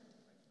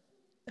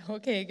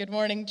Okay, good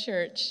morning,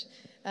 church.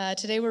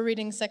 Today we're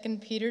reading 2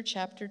 Peter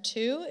chapter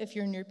 2. If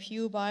you're in your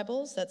pew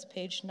Bibles, that's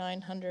page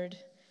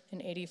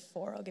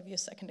 984. I'll give you a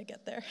second to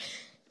get there.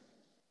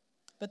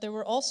 But there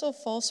were also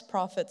false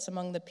prophets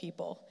among the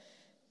people,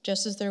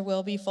 just as there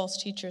will be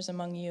false teachers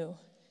among you.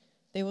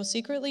 They will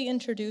secretly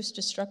introduce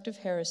destructive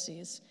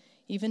heresies,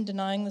 even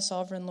denying the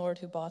sovereign Lord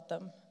who bought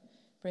them,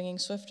 bringing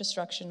swift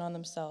destruction on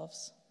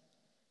themselves.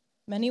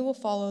 Many will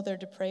follow their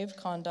depraved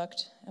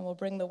conduct and will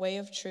bring the way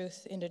of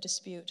truth into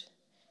dispute.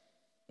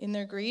 In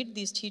their greed,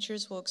 these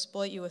teachers will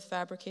exploit you with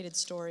fabricated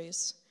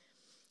stories.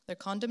 Their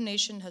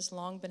condemnation has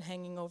long been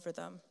hanging over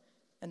them,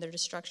 and their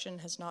destruction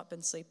has not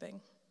been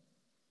sleeping.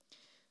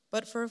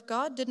 But for if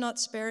God did not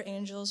spare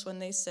angels when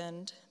they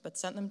sinned, but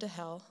sent them to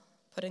hell,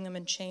 putting them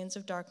in chains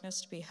of darkness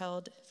to be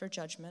held for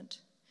judgment,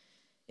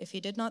 if he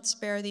did not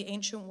spare the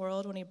ancient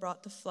world when he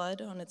brought the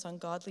flood on its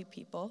ungodly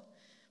people,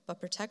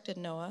 but protected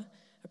Noah,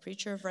 a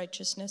preacher of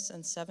righteousness,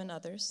 and 7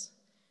 others,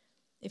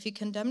 if he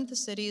condemned the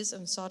cities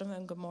of Sodom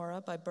and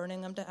Gomorrah by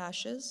burning them to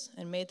ashes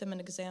and made them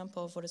an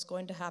example of what is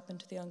going to happen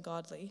to the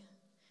ungodly,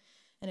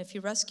 and if he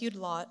rescued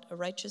Lot, a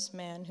righteous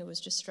man who was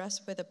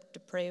distressed by the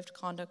depraved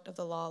conduct of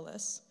the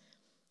lawless,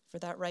 for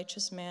that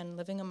righteous man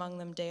living among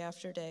them day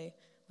after day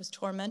was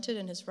tormented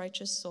in his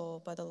righteous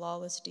soul by the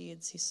lawless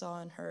deeds he saw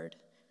and heard.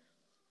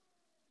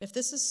 If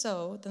this is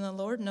so, then the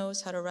Lord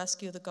knows how to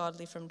rescue the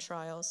godly from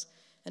trials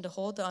and to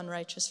hold the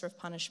unrighteous for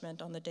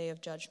punishment on the day of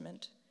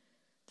judgment.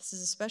 This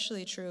is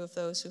especially true of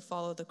those who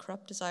follow the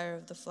corrupt desire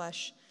of the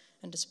flesh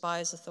and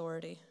despise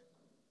authority.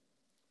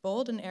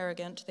 Bold and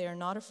arrogant, they are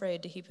not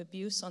afraid to heap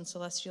abuse on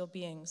celestial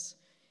beings.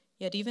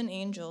 Yet even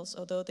angels,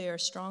 although they are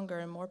stronger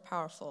and more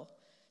powerful,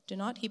 do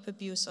not heap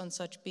abuse on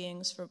such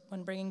beings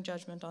when bringing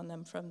judgment on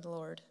them from the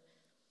Lord.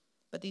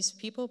 But these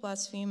people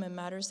blaspheme in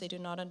matters they do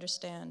not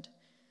understand.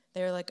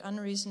 They are like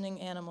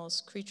unreasoning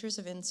animals, creatures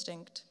of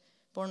instinct,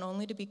 born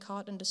only to be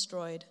caught and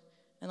destroyed,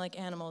 and like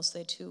animals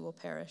they too will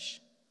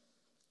perish.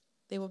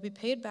 They will be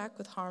paid back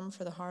with harm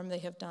for the harm they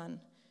have done.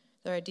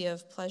 Their idea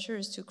of pleasure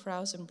is to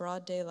carouse in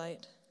broad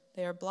daylight.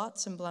 They are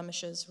blots and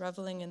blemishes,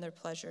 reveling in their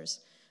pleasures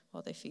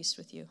while they feast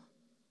with you.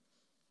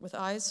 With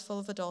eyes full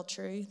of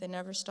adultery, they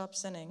never stop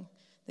sinning.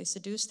 They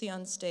seduce the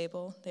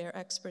unstable. They are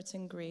experts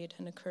in greed,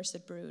 an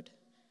accursed brood.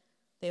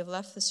 They have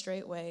left the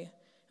straight way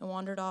and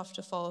wandered off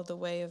to follow the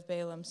way of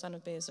Balaam, son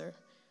of Bezer,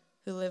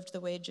 who loved the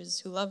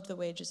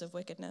wages of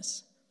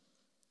wickedness.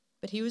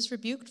 But he was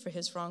rebuked for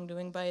his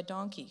wrongdoing by a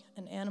donkey,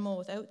 an animal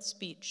without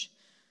speech,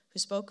 who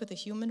spoke with a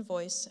human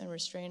voice and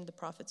restrained the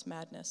prophet's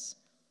madness.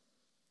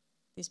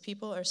 These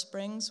people are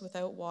springs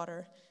without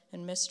water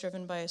and mist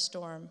driven by a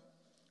storm.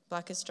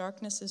 Blackest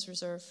darkness is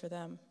reserved for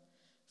them.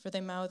 For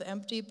they mouth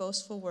empty,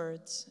 boastful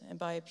words, and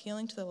by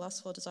appealing to the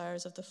lustful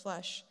desires of the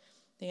flesh,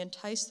 they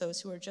entice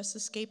those who are just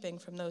escaping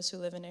from those who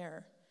live in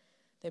error.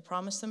 They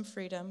promise them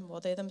freedom, while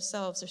they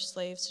themselves are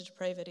slaves to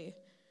depravity,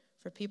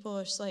 for people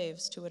are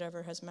slaves to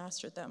whatever has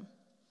mastered them.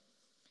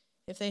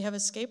 If they have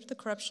escaped the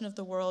corruption of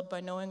the world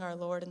by knowing our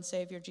Lord and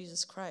Savior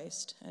Jesus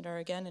Christ, and are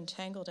again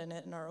entangled in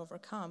it and are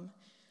overcome,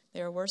 they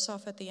are worse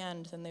off at the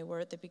end than they were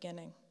at the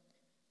beginning.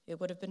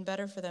 It would have been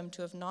better for them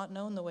to have not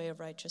known the way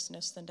of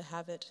righteousness than to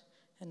have it,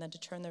 and then to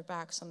turn their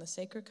backs on the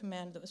sacred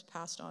command that was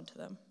passed on to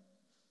them.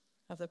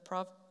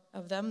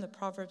 Of them the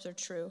proverbs are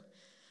true.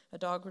 A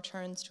dog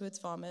returns to its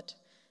vomit,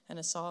 and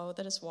a sow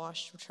that is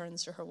washed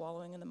returns to her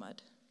wallowing in the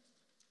mud.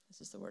 This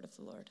is the word of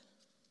the Lord.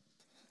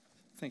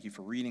 Thank you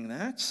for reading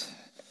that.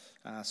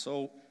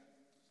 So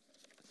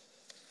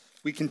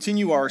we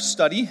continue our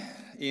study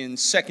in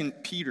 2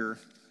 Peter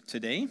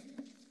today.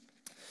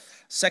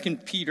 2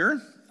 Peter,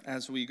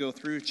 as we go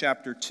through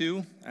chapter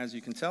 2, as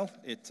you can tell,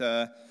 it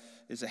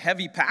is a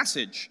heavy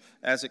passage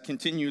as it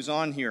continues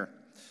on here.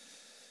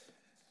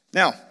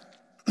 Now,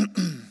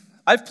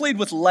 I've played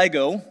with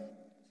Lego.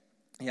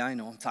 Yeah, I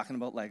know, I'm talking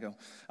about Lego.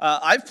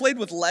 I've played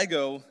with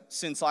Lego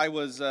since I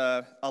was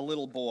a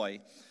little boy.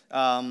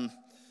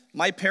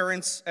 My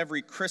parents,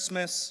 every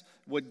Christmas,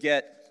 would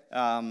get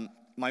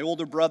my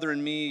older brother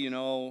and me,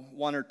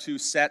 1 or 2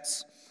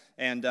 sets.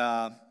 And,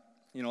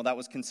 that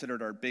was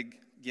considered our big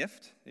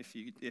gift if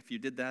you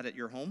did that at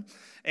your home.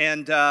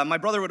 And my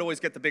brother would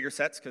always get the bigger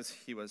sets because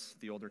he was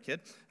the older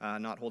kid,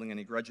 not holding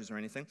any grudges or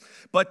anything.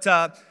 But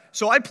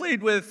so I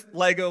played with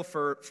Lego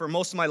for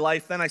most of my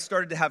life. Then I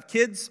started to have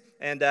kids,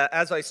 and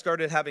as I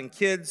started having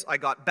kids, I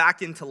got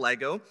back into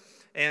Lego.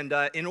 And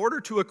in order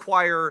to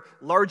acquire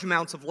large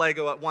amounts of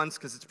Lego at once,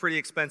 because it's pretty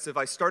expensive,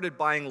 I started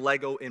buying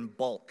Lego in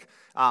bulk.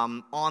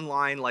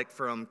 Online, like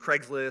from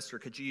Craigslist or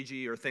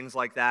Kijiji or things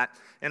like that.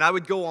 And I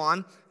would go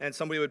on, and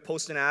somebody would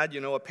post an ad,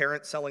 a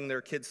parent selling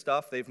their kids'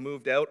 stuff. They've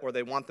moved out, or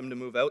they want them to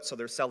move out, so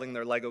they're selling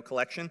their Lego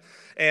collection.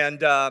 And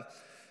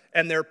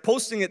they're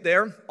posting it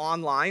there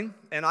online,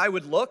 and I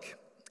would look.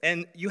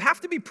 And you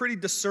have to be pretty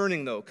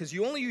discerning, though, because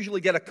you only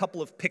usually get a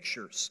couple of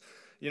pictures.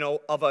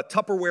 Of a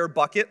Tupperware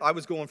bucket. I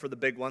was going for the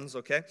big ones,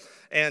 okay?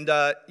 And,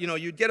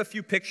 you'd get a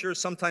few pictures.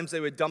 Sometimes they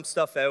would dump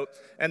stuff out,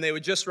 and they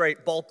would just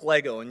write bulk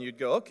Lego, and you'd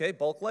go, okay,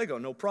 bulk Lego,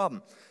 no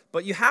problem.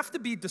 But you have to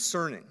be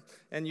discerning.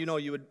 And,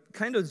 you would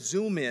kind of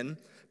zoom in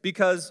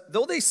because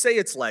though they say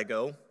it's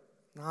Lego,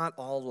 not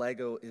all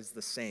Lego is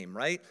the same,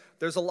 right?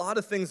 There's a lot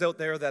of things out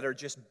there that are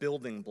just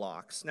building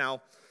blocks.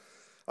 Now,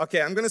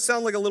 okay, I'm going to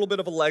sound like a little bit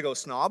of a Lego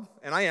snob,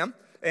 and I am.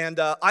 And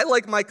I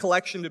like my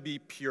collection to be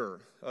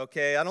pure,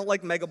 okay? I don't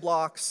like mega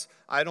blocks.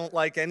 I don't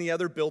like any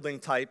other building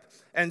type.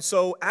 And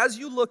so as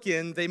you look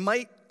in, they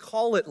might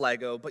call it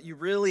Lego, but you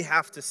really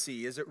have to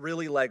see, is it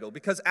really Lego?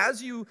 Because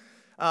as you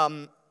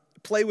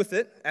play with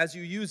it, as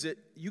you use it,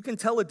 you can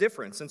tell a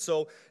difference. And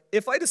so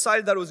if I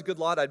decided that it was a good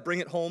lot, I'd bring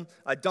it home,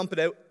 I'd dump it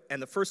out,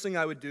 and the first thing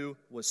I would do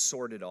was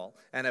sort it all.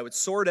 And I would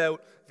sort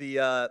out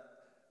the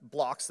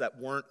blocks that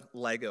weren't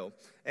Lego.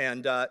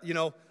 And,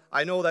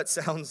 I know that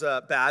sounds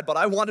bad, but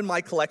I wanted my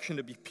collection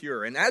to be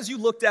pure. And as you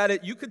looked at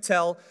it, you could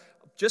tell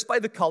just by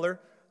the color,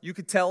 you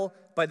could tell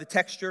by the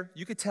texture,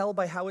 you could tell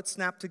by how it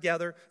snapped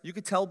together, you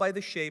could tell by the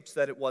shapes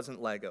that it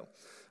wasn't Lego,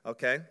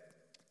 okay?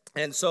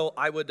 And so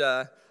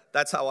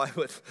that's how I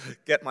would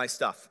get my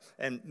stuff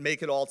and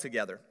make it all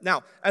together.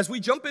 Now, as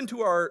we jump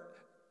into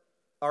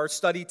our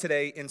study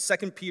today in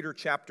 2 Peter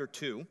chapter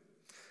 2,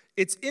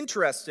 it's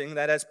interesting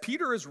that as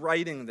Peter is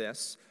writing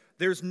this,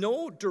 there's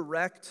no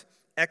direct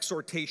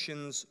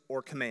exhortations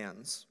or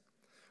commands.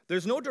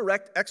 There's no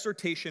direct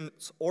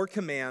exhortations or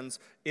commands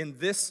in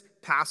this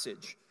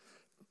passage.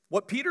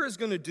 What Peter is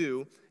going to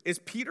do is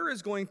Peter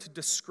is going to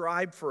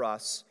describe for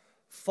us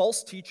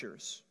false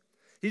teachers.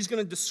 He's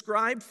going to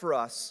describe for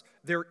us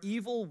their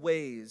evil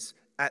ways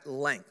at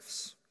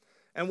lengths.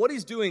 And what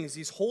he's doing is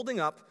he's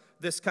holding up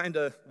this kind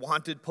of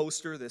wanted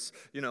poster, this,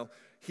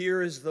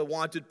 here is the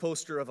wanted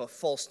poster of a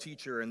false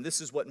teacher, and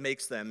this is what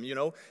makes them,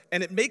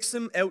 and it makes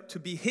them out to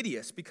be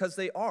hideous because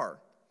they are.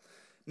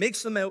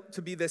 Makes them out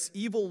to be this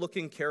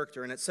evil-looking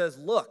character, and it says,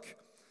 look,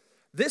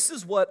 this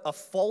is what a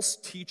false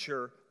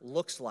teacher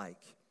looks like.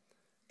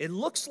 It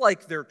looks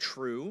like they're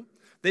true.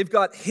 They've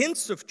got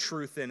hints of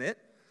truth in it,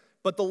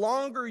 but the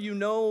longer you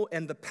know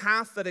and the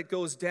path that it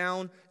goes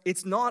down,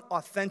 it's not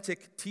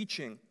authentic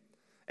teaching.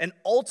 And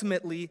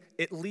ultimately,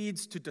 it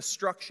leads to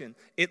destruction.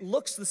 It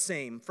looks the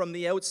same from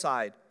the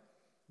outside,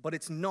 but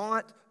it's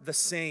not the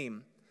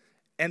same.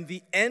 And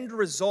the end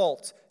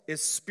result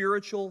is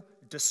spiritual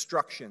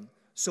destruction.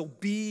 So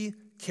be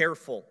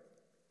careful.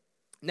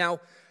 Now,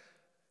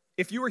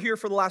 if you were here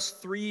for the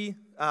last 3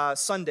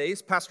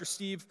 Sundays, Pastor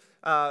Steve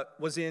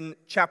was in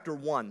chapter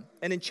 1.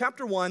 And in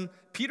chapter 1,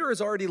 Peter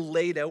has already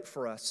laid out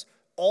for us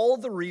all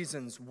the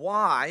reasons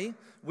why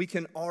we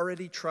can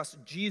already trust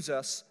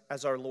Jesus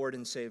as our Lord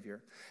and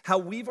Savior. How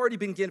we've already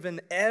been given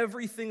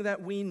everything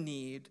that we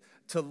need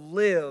to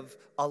live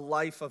a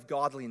life of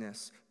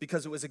godliness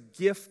because it was a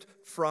gift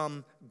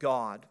from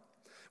God.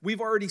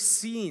 We've already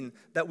seen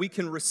that we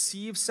can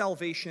receive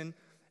salvation,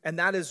 and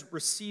that is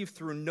received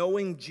through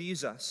knowing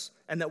Jesus,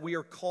 and that we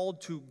are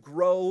called to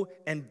grow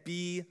and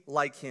be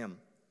like Him.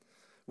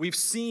 We've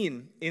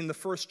seen in the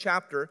first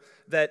chapter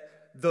that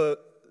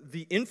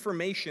the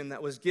information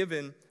that was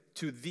given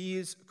to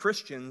these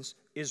Christians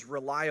is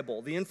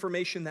reliable. The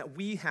information that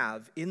we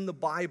have in the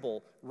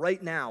Bible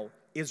right now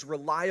is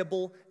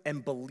reliable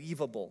and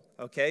believable,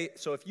 okay?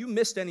 So if you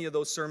missed any of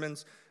those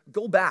sermons,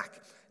 go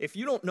back. If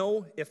you don't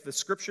know if the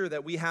scripture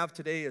that we have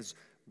today is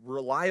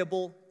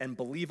reliable and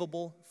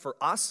believable for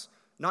us,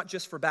 not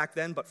just for back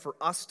then, but for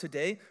us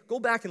today, go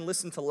back and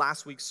listen to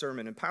last week's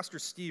sermon. And Pastor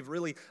Steve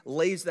really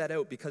lays that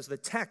out because the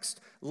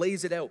text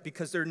lays it out,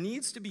 because there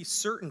needs to be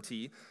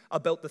certainty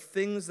about the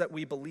things that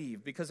we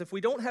believe. Because if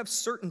we don't have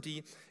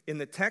certainty in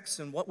the text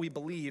and what we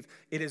believe,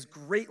 it is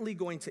greatly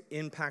going to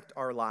impact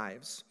our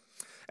lives.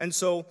 And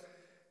so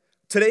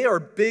today our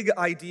big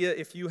idea,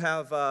 if you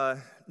have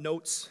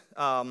notes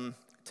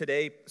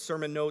today,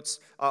 sermon notes,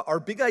 our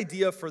big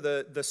idea for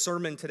the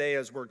sermon today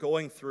as we're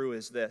going through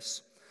is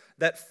this: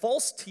 that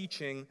false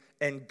teaching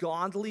and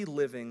godly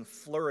living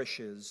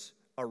flourishes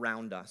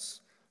around us,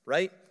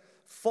 right?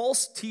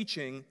 False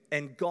teaching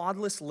and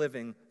godless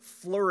living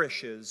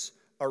flourishes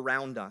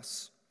around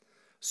us.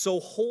 So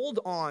hold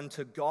on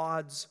to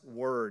God's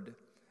word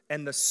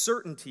and the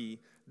certainty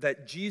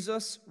that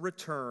Jesus'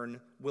 return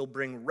will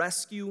bring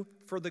rescue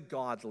for the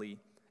godly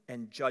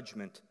and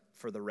judgment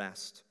for the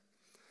rest.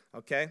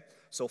 Okay?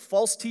 So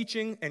false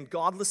teaching and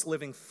godless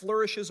living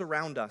flourishes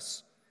around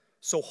us.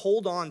 So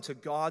hold on to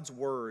God's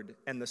word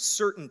and the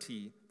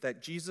certainty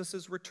that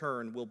Jesus'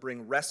 return will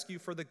bring rescue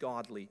for the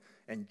godly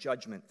and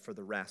judgment for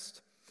the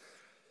rest.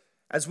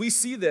 As we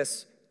see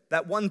this,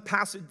 that one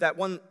passage, that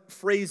one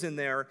phrase in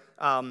there,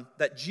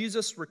 that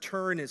Jesus'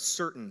 return is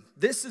certain.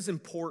 This is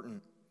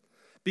important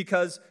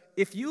because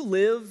if you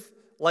live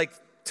like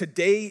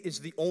today is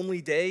the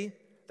only day,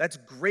 that's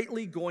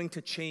greatly going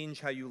to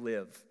change how you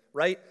live,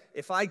 right?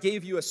 If I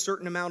gave you a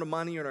certain amount of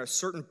money or a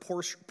certain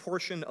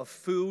portion of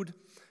food,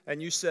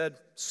 and you said,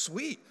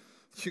 sweet,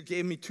 you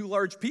gave me 2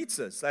 large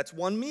pizzas, that's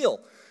one meal.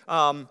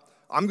 I'm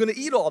going to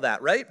eat all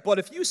that, right? But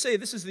if you say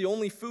this is the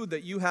only food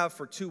that you have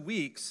for 2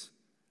 weeks,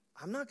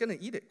 I'm not going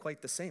to eat it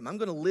quite the same. I'm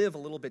going to live a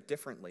little bit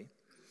differently.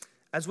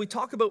 As we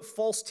talk about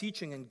false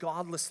teaching and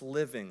godless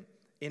living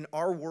in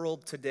our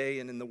world today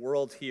and in the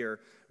world here,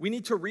 we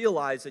need to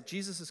realize that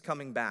Jesus is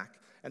coming back,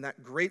 and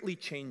that greatly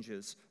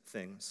changes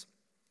things.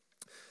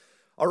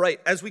 All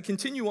right, as we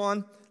continue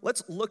on,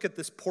 let's look at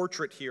this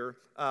portrait here,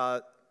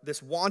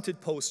 this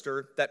wanted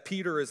poster that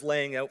Peter is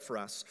laying out for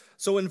us.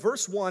 So in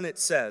verse 1 it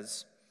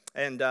says,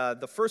 and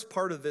the first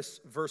part of this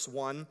verse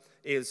 1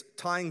 is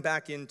tying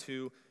back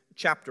into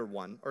chapter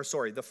 1,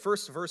 the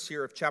first verse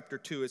here of chapter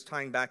 2 is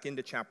tying back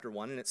into chapter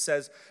 1, and it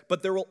says,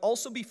 "But there will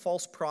also be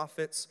false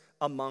prophets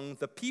among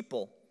the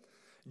people,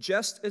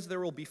 just as there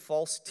will be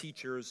false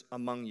teachers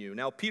among you."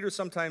 Now, Peter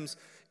sometimes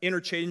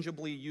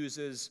interchangeably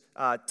uses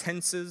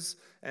tenses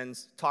and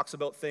talks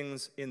about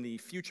things in the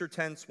future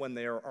tense when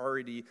they are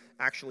already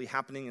actually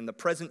happening in the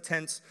present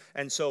tense.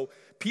 And so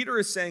Peter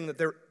is saying that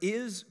there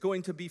is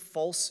going to be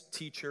false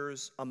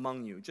teachers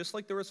among you. Just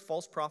like there was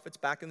false prophets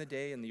back in the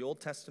day in the Old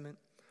Testament,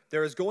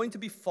 there is going to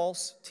be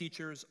false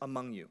teachers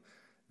among you.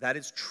 That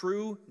is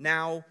true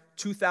now,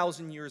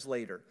 2,000 years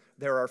later.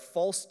 There are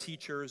false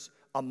teachers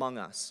among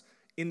us.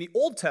 In the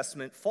Old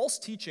Testament, false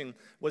teaching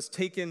was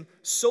taken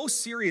so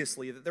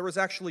seriously that there was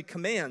actually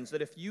commands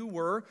that if you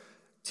were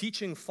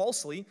teaching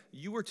falsely,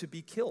 you were to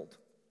be killed.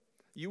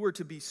 You were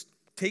to be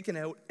taken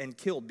out and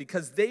killed,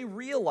 because they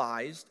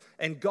realized,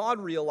 and God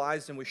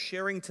realized and was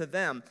sharing to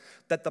them,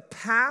 that the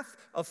path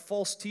of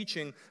false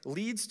teaching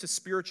leads to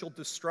spiritual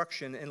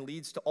destruction and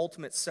leads to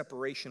ultimate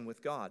separation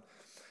with God.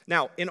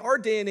 Now, in our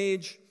day and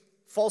age,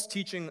 false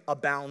teaching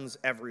abounds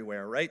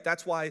everywhere, right?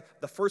 That's why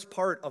the first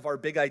part of our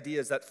big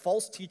idea is that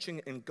false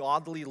teaching and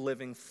godly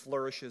living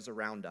flourishes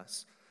around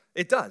us.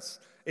 It does.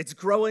 It's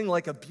growing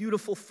like a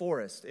beautiful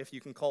forest, if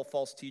you can call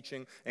false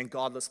teaching and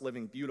godless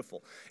living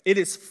beautiful. It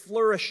is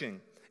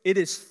flourishing. It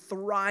is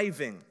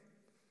thriving.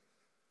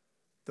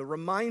 The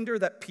reminder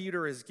that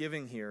Peter is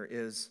giving here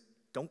is,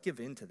 don't give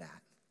in to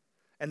that.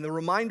 And the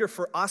reminder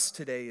for us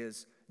today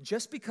is,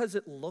 just because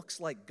it looks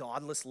like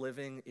godless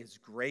living is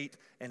great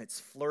and it's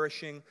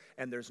flourishing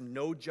and there's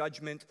no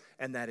judgment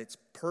and that it's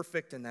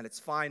perfect and that it's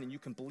fine and you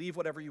can believe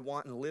whatever you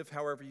want and live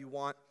however you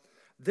want,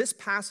 this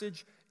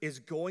passage is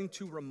going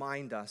to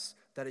remind us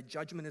that a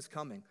judgment is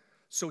coming.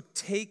 So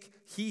take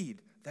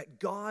heed that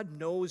God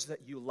knows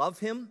that you love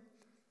him,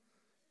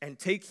 and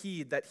take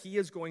heed that he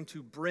is going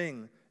to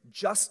bring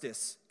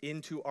justice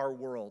into our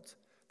world,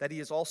 that he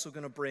is also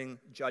going to bring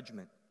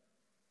judgment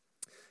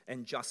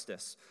and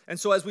justice. And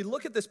so as we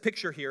look at this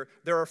picture here,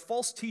 there are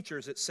false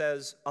teachers, it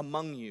says,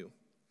 among you.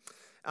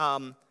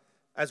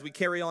 As we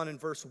carry on in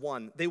verse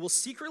 1, they will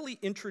secretly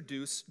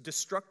introduce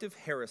destructive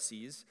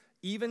heresies,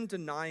 even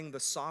denying the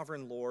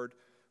sovereign Lord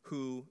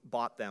who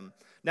bought them.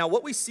 Now,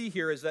 what we see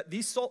here is that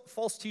these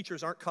false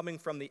teachers aren't coming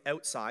from the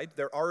outside,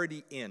 they're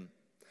already in.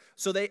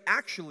 So they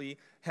actually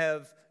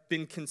have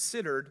been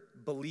considered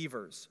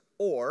believers.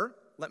 Or,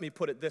 let me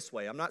put it this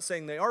way, I'm not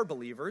saying they are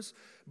believers,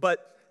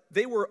 but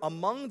they were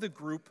among the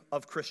group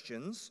of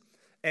Christians,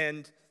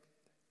 and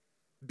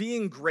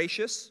being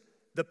gracious,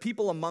 the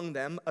people among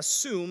them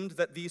assumed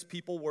that these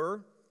people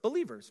were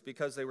believers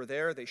because they were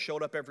there, they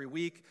showed up every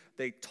week,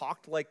 they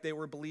talked like they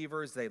were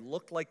believers, they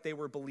looked like they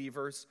were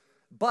believers,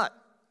 but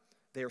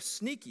they're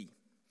sneaky,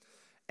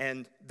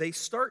 and they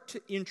start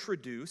to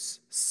introduce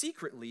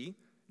secretly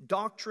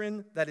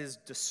doctrine that is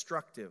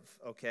destructive,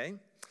 okay?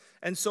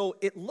 And so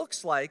it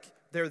looks like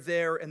they're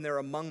there and they're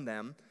among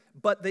them,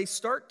 but they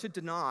start to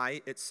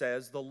deny, it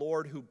says, the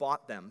Lord who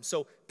bought them.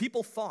 So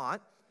people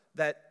thought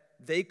that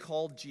they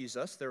called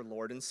Jesus their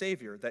Lord and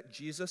Savior, that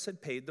Jesus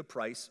had paid the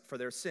price for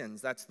their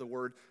sins. That's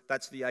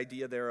the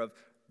idea there of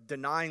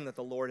denying that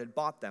the Lord had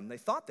bought them. They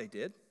thought they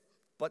did,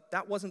 but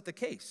that wasn't the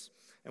case.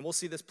 And we'll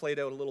see this played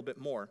out a little bit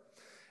more.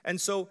 And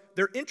so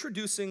they're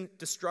introducing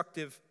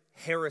destructive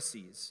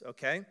heresies,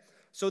 okay?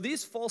 So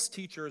these false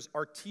teachers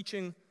are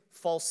teaching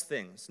false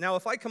things. Now,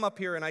 if I come up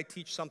here and I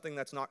teach something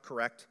that's not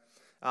correct,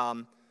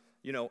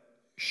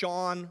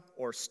 Sean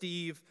or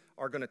Steve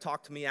are going to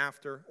talk to me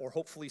after, or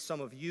hopefully some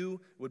of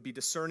you would be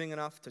discerning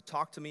enough to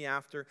talk to me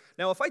after.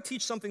 Now, if I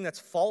teach something that's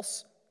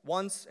false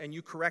once and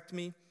you correct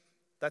me,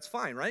 that's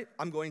fine, right?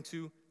 I'm going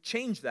to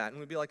change that and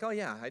we'd be like, oh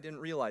yeah, I didn't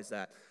realize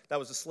that. That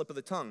was a slip of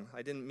the tongue.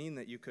 I didn't mean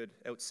that you could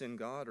out-sin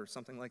God or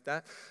something like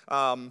that.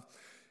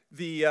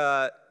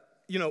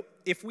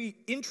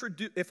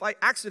 If I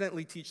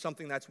accidentally teach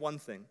something, that's one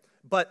thing.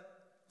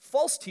 But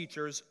false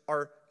teachers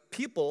are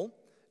people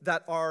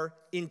that are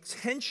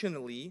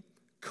intentionally,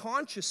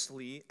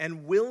 consciously,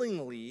 and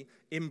willingly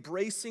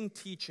embracing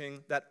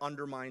teaching that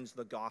undermines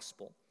the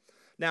gospel.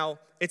 Now,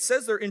 it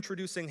says they're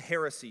introducing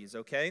heresies,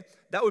 okay?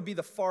 That would be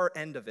the far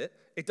end of it.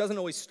 It doesn't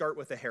always start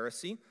with a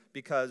heresy,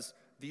 because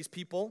these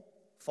people,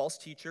 false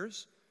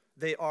teachers,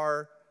 they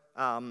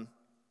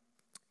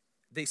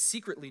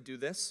secretly do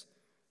this.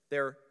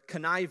 They're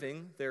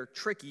conniving, they're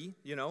tricky,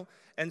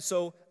 And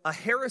so a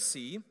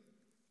heresy,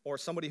 or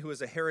somebody who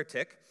is a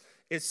heretic,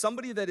 is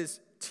somebody that is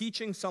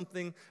teaching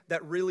something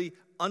that really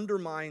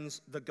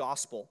undermines the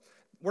gospel.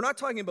 We're not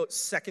talking about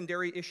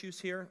secondary issues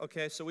here,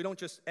 okay? So we don't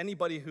just,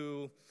 anybody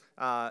who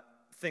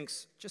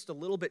thinks just a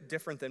little bit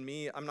different than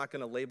me, I'm not going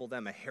to label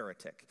them a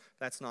heretic.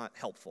 That's not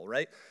helpful,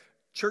 right?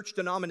 Church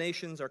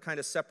denominations are kind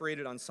of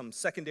separated on some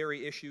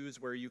secondary issues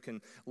where you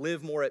can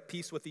live more at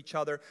peace with each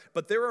other.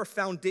 But there are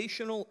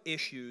foundational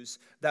issues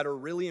that are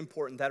really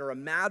important, that are a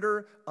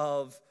matter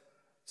of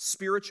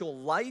spiritual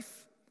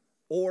life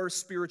or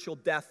spiritual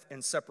death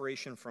and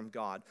separation from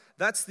God.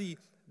 That's the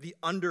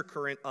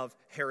undercurrent of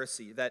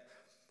heresy, that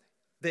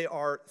they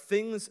are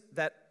things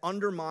that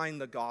undermine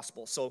the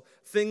gospel. So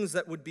things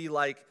that would be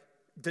like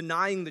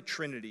denying the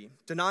Trinity,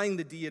 denying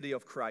the deity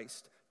of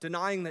Christ,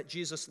 denying that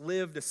Jesus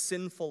lived a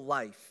sinful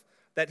life,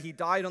 that he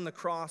died on the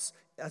cross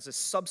as a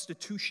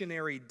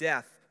substitutionary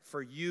death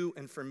for you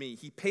and for me.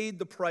 He paid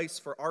the price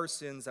for our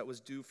sins that was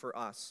due for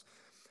us.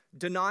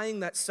 Denying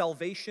that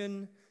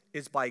salvation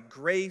is by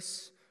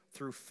grace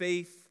through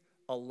faith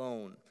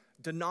alone.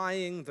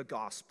 Denying the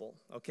gospel,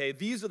 okay?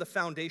 These are the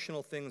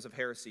foundational things of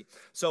heresy.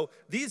 So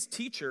these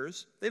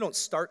teachers, they don't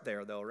start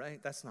there though, right?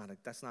 That's not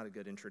a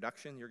good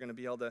introduction. You're not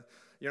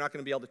going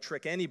to be able to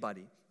trick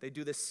anybody. They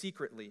do this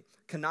secretly,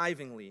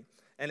 connivingly.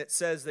 And it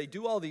says they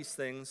do all these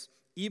things,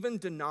 even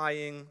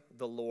denying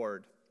the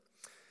Lord.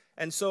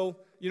 And so,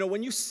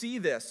 when you see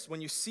this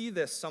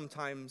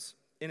sometimes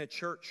in a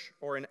church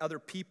or in other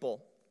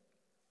people,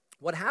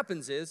 what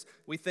happens is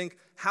we think,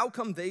 how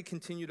come they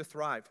continue to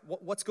thrive?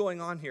 What's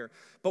going on here?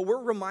 But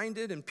we're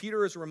reminded, and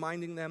Peter is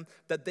reminding them,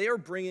 that they are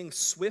bringing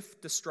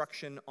swift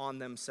destruction on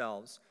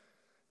themselves.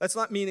 That's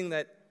not meaning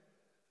that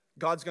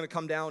God's going to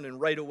come down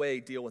and right away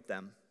deal with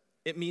them.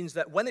 It means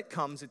that when it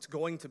comes, it's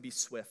going to be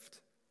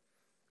swift.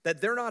 That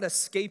they're not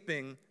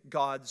escaping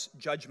God's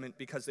judgment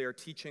because they are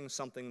teaching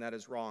something that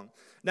is wrong.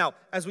 Now,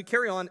 as we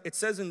carry on, it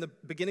says in the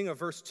beginning of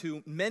verse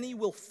 2, many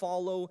will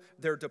follow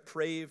their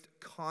depraved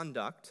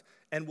conduct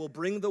and will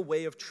bring the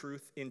way of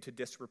truth into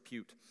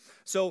disrepute.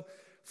 So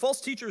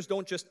false teachers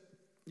don't just,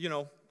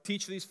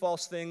 teach these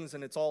false things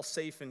and it's all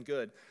safe and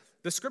good.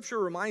 The scripture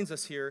reminds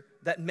us here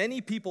that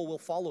many people will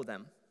follow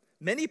them.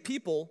 Many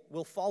people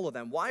will follow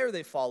them. Why are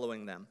they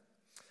following them?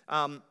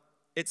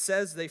 It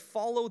says they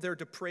follow their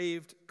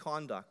depraved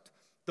conduct.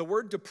 The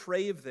word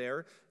depraved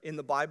there in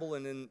the Bible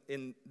and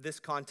in this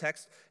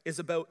context is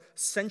about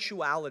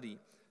sensuality,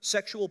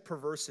 sexual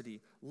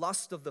perversity,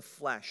 lust of the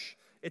flesh.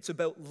 It's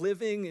about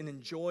living and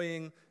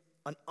enjoying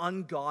an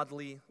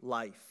ungodly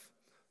life.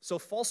 So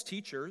false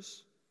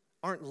teachers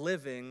aren't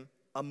living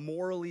a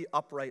morally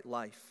upright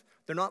life.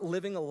 They're not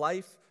living a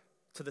life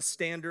to the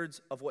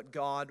standards of what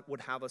God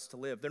would have us to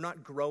live. They're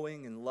not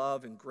growing in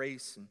love and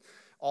grace and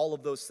all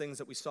of those things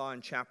that we saw in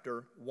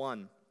chapter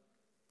 1.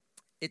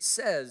 It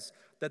says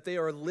that they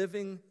are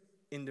living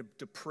in a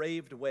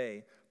depraved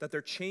way, that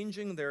they're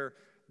changing their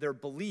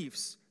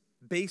beliefs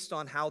based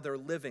on how they're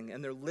living,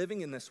 and they're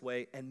living in this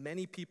way, and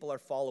many people are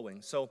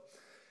following. So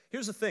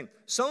here's the thing.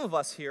 Some of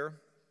us here,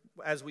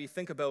 as we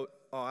think about,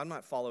 I'm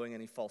not following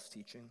any false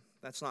teaching.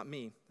 That's not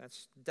me.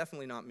 That's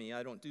definitely not me.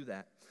 I don't do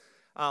that.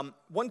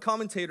 One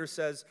commentator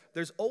says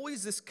there's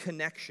always this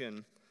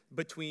connection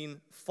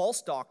between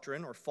false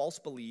doctrine or false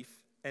belief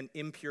and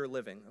impure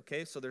living,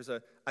 okay? So there's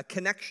a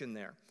connection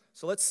there.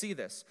 So let's see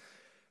this.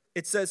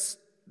 It says,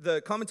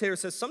 the commentator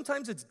says,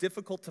 sometimes it's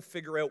difficult to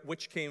figure out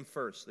which came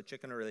first, the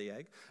chicken or the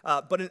egg,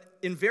 but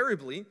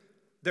invariably,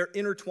 they're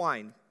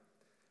intertwined.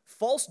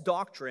 False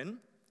doctrine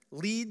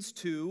leads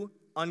to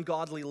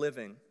ungodly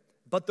living,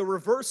 but the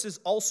reverse is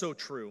also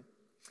true,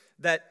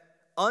 that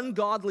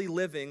ungodly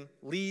living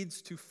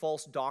leads to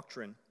false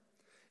doctrine.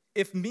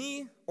 If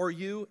me or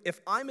you,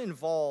 if I'm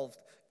involved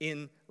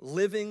in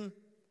living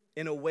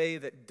in a way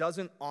that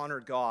doesn't honor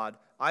God,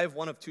 I have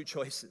one of two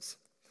choices.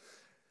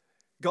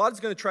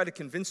 God's going to try to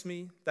convince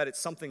me that it's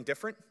something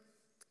different,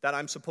 that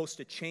I'm supposed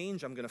to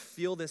change. I'm going to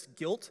feel this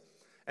guilt.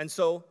 And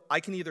so I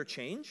can either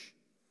change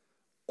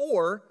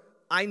or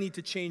I need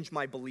to change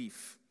my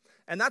belief.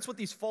 And that's what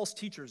these false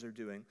teachers are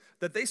doing,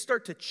 that they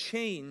start to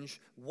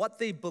change what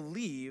they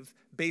believe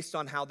based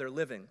on how they're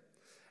living.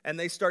 And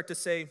they start to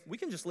say, we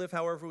can just live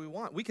however we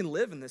want. We can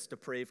live in this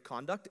depraved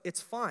conduct.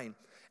 It's fine.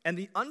 And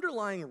the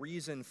underlying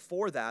reason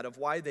for that, of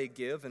why they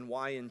give and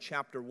why in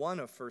chapter 1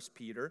 of 1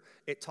 Peter,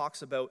 it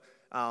talks about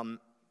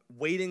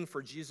waiting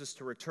for Jesus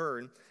to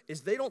return, is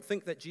they don't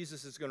think that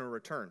Jesus is going to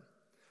return.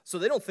 So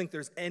they don't think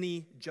there's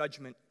any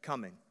judgment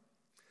coming.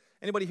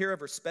 Anybody here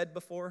ever sped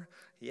before?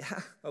 Yeah,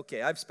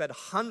 okay, I've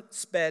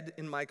sped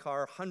in my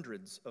car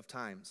hundreds of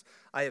times.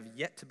 I have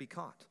yet to be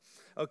caught,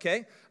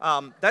 okay?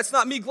 That's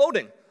not me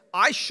gloating.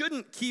 I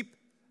shouldn't keep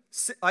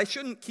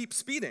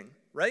speeding,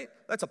 right?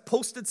 That's a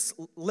posted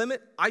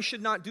limit. I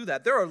should not do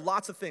that. There are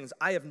lots of things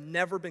I have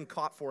never been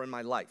caught for in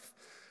my life.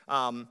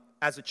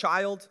 As a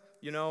child,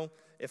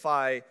 if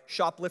I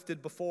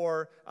shoplifted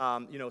before,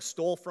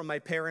 stole from my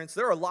parents,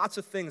 there are lots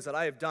of things that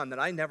I have done that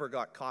I never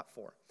got caught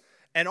for.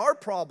 And our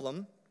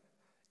problem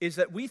is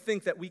that we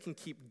think that we can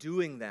keep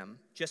doing them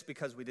just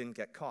because we didn't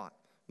get caught.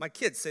 My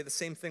kids say the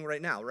same thing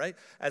right now, right?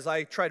 As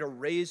I try to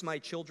raise my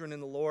children in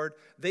the Lord,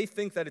 they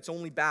think that it's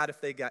only bad if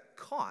they get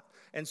caught.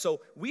 And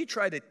so we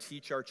try to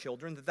teach our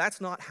children that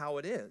that's not how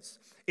it is.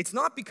 It's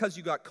not because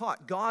you got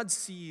caught. God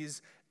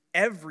sees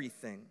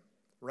everything,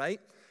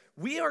 right?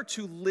 We are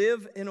to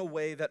live in a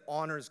way that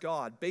honors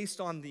God, based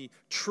on the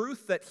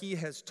truth that he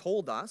has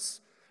told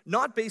us,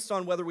 not based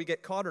on whether we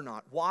get caught or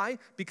not. Why?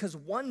 Because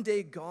one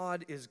day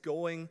God is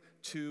going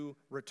to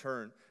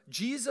return.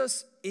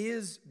 Jesus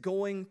is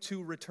going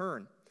to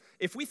return.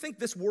 If we think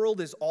this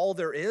world is all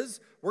there is,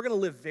 we're going to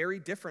live very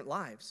different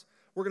lives.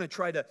 We're going to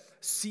try to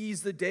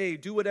seize the day,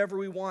 do whatever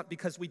we want,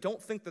 because we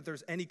don't think that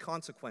there's any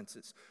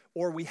consequences,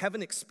 or we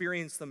haven't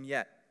experienced them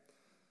yet.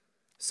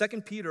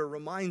 2 Peter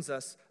reminds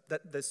us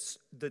that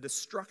the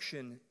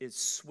destruction is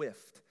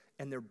swift,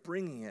 and they're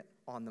bringing it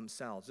on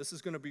themselves. This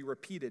is going to be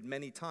repeated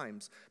many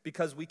times,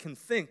 because we can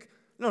think,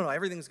 no,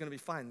 everything's going to be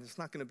fine. There's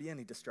not going to be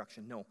any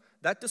destruction. No,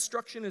 that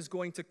destruction is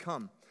going to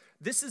come.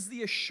 This is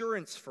the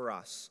assurance for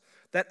us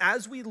that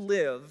as we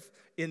live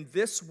in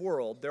this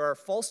world, there are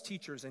false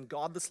teachers and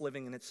godless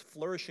living, and it's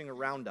flourishing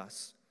around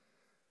us.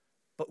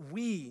 But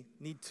we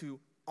need to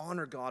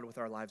honor God with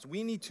our lives.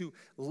 We need to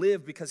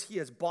live because he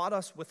has bought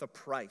us with a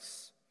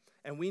price,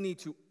 and we need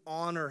to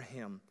honor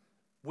him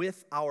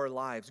with our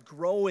lives,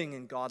 growing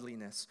in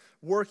godliness,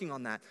 working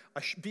on that,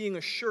 being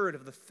assured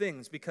of the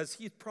things, because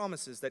he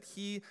promises that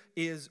he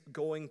is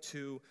going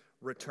to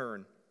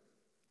return.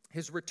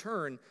 His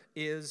return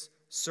is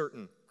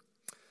certain.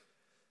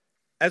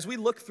 As we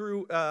look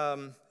through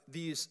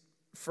these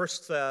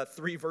first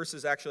three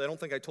verses, actually, I don't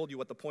think I told you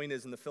what the point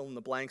is in the fill in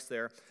the blanks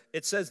there.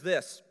 It says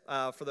this,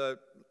 for the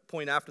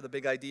point after the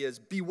big idea is,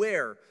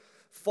 beware,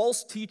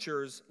 false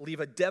teachers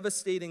leave a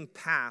devastating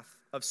path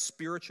of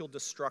spiritual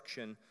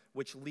destruction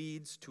which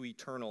leads to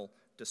eternal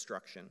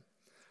destruction.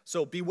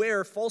 So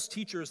beware, false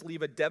teachers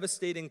leave a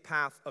devastating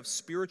path of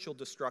spiritual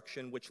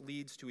destruction which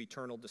leads to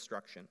eternal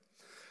destruction.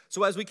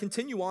 So as we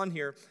continue on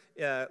here,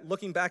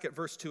 looking back at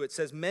verse 2, it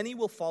says, many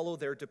will follow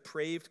their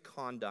depraved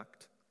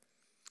conduct.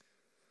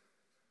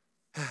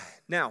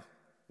 Now,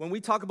 when we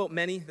talk about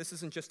many, this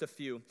isn't just a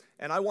few.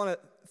 And I want to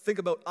think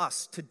about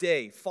us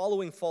today,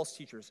 following false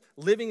teachers,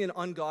 living in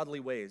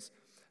ungodly ways.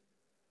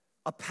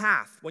 A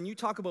path, when you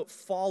talk about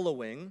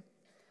following,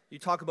 you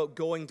talk about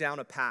going down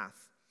a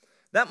path.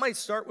 That might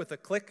start with a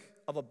click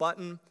of a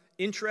button,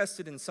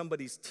 interested in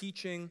somebody's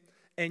teaching,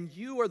 and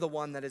you are the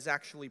one that is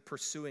actually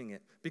pursuing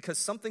it because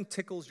something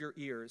tickles your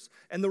ears.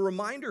 And the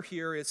reminder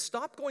here is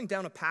stop going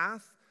down a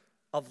path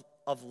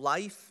of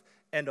life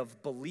and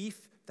of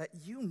belief that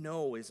you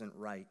know isn't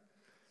right.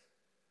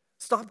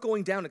 Stop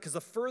going down it, because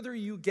the further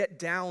you get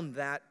down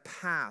that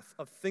path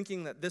of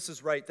thinking that this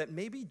is right, that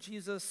maybe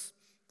Jesus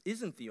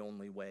isn't the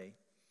only way.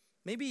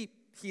 Maybe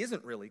he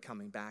isn't really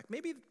coming back.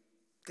 Maybe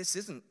this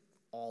isn't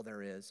all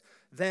there is.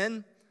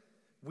 Then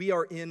we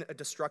are in a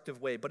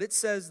destructive way. But it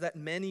says that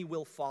many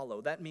will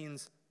follow. That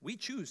means we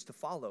choose to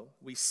follow.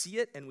 We see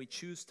it and we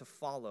choose to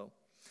follow.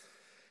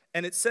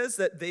 And it says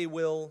that they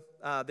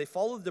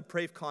follow the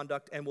depraved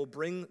conduct and will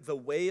bring the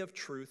way of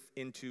truth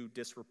into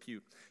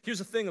disrepute. Here's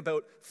the thing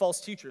about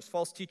false teachers.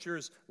 False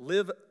teachers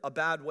live a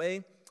bad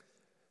way.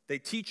 They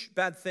teach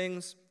bad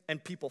things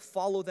and people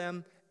follow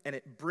them, and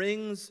it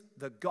brings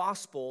the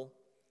gospel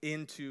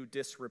into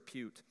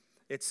disrepute.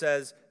 It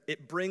says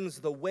it brings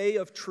the way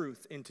of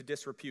truth into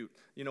disrepute.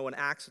 You know, in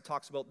Acts it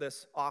talks about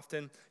this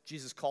often.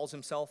 Jesus calls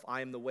himself,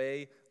 I am the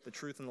way, the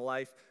truth, and the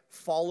life.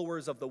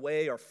 Followers of the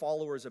way are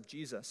followers of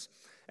Jesus.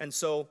 And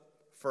so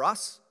for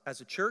us as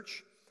a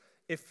church,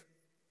 if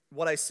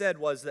what I said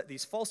was that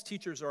these false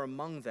teachers are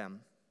among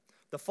them,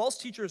 the false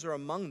teachers are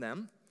among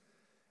them,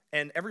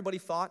 and everybody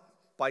thought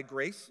by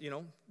grace,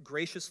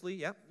 graciously,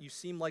 yep, you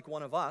seem like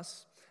one of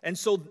us. And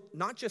so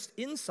not just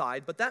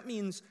inside, but that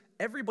means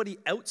everybody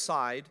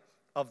outside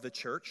of the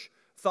church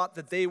thought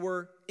that they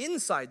were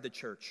inside the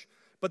church,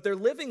 but they're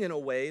living in a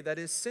way that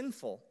is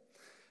sinful.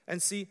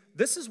 And see,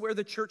 this is where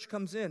the church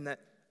comes in, that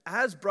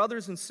as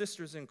brothers and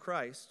sisters in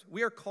Christ,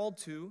 we are called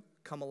to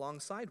come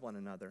alongside one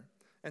another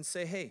and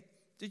say, hey,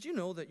 did you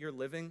know that your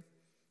living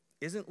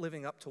isn't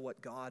living up to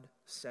what God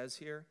says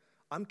here?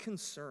 I'm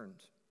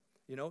concerned.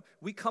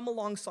 We come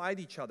alongside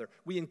each other.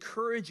 We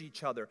encourage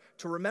each other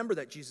to remember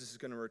that Jesus is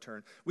going to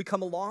return. We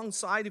come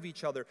alongside of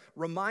each other,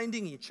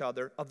 reminding each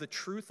other of the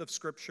truth of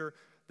Scripture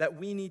that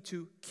we need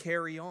to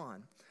carry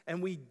on.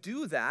 And we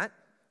do that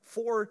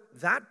for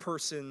that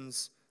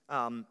person's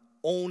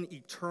own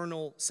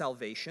eternal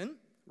salvation,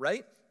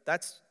 right?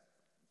 That's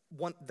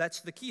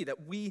the key,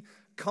 that we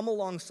come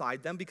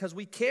alongside them because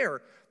we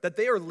care that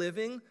they are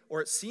living, or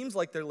it seems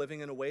like they're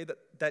living in a way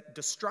that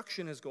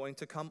destruction is going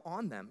to come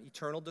on them,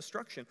 eternal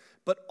destruction.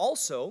 But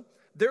also,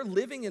 they're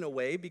living in a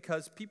way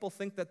because people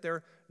think that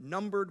they're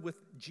numbered with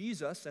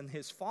Jesus and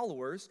his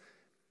followers,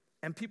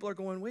 and people are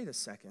going, wait a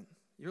second,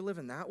 you're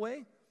living that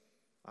way?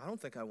 I don't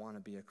think I want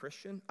to be a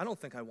Christian. I don't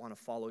think I want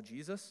to follow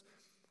Jesus.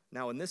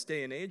 Now, in this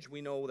day and age, we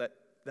know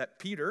that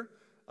Peter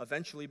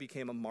eventually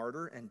became a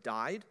martyr and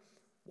died.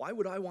 Why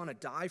would I want to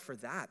die for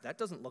that? That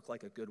doesn't look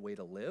like a good way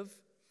to live.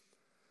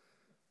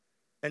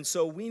 And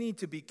so we need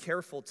to be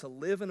careful to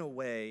live in a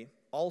way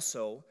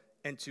also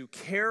and to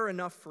care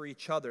enough for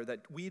each other that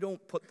we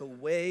don't put the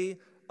way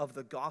of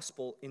the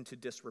gospel into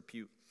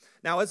disrepute.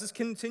 Now, as this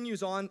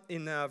continues on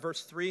in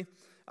verse 3,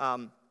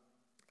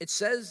 it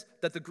says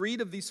that the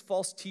greed of these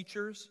false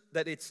teachers,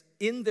 that it's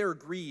in their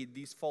greed,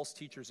 these false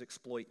teachers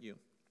exploit you,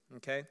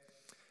 okay?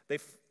 They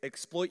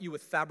exploit you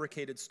with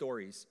fabricated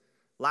stories.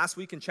 Last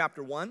week in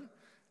chapter 1,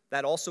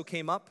 that also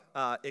came up.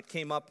 It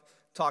came up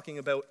talking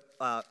about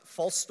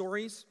false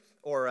stories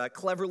or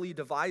cleverly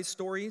devised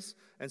stories.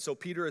 And so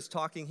Peter is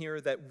talking here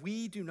that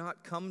we do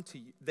not come to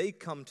you, they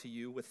come to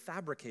you with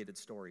fabricated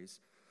stories.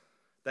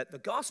 That the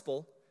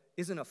gospel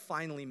isn't a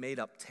finely made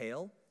up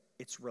tale,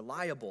 it's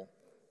reliable.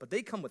 But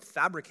they come with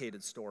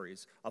fabricated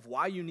stories of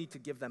why you need to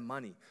give them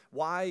money,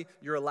 why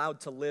you're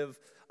allowed to live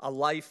a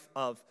life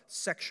of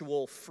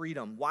sexual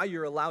freedom, why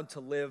you're allowed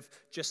to live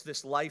just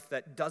this life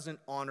that doesn't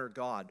honor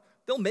God.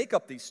 They'll make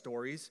up these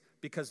stories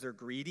because they're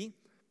greedy,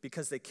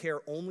 because they care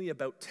only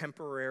about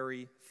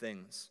temporary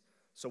things.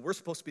 So we're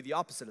supposed to be the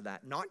opposite of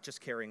that, not just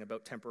caring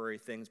about temporary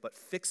things, but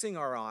fixing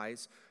our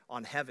eyes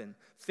on heaven,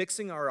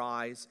 fixing our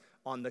eyes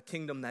on the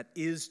kingdom that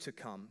is to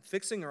come,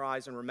 fixing our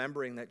eyes and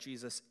remembering that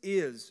Jesus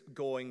is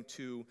going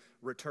to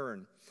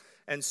return.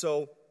 And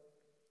so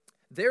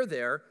they're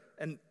there,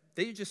 and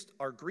they just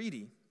are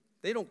greedy.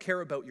 They don't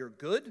care about your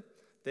good.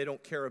 They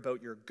don't care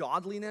about your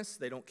godliness.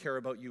 They don't care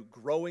about you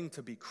growing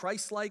to be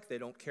Christ-like. They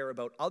don't care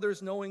about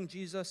others knowing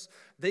Jesus.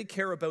 They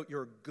care about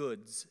your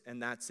goods,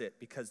 and that's it,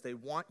 because they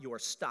want your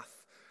stuff.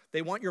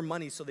 They want your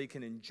money so they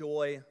can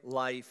enjoy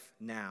life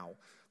now.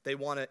 They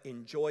want to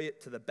enjoy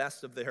it to the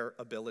best of their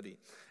ability.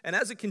 And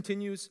as it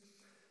continues,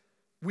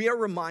 we are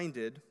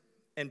reminded,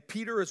 and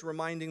Peter is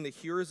reminding the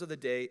hearers of the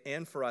day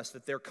and for us,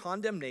 that their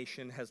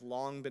condemnation has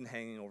long been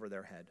hanging over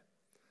their head.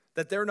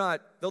 That they're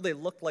not, though they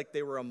look like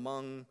they were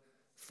among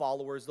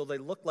followers, though they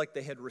look like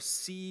they had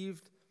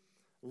received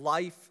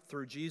life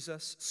through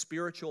Jesus,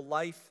 spiritual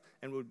life,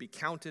 and would be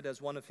counted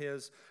as one of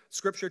his,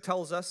 Scripture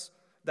tells us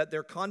that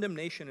their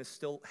condemnation is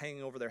still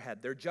hanging over their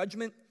head. Their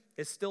judgment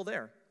is still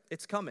there.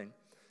 It's coming.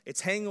 It's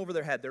hanging over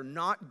their head. They're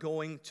not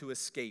going to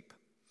escape,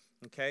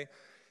 okay?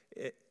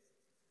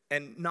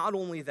 And not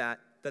only that,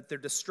 that their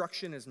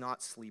destruction is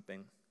not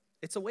sleeping.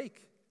 It's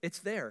awake. It's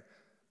there.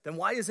 Then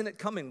why isn't it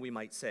coming, we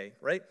might say,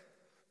 right?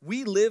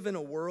 We live in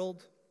a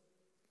world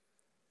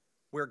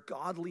where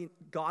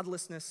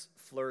godlessness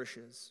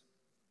flourishes,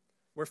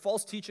 where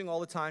false teaching all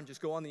the time,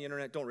 just go on the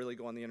internet, don't really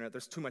go on the internet,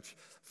 there's too much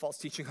false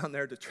teaching on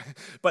there to try,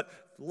 but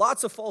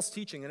lots of false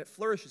teaching, and it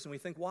flourishes, and we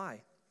think,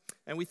 why?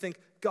 And we think,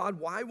 God,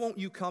 why won't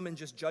you come and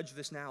just judge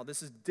this now?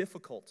 This is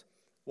difficult.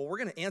 Well, we're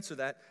going to answer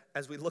that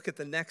as we look at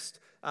the next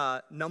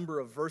number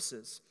of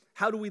verses.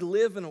 How do we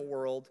live in a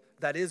world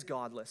that is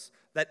godless,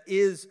 that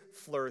is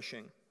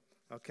flourishing?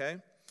 Okay?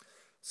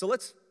 So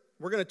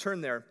we're going to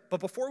turn there. But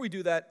before we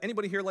do that,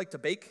 anybody here like to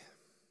bake?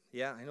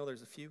 Yeah, I know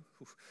there's a few.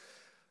 Oof.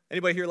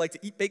 Anybody here like to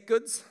eat baked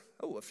goods?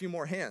 Oh, a few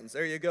more hands.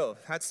 There you go.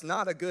 That's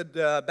not a good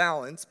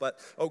balance, but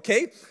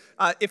okay.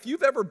 If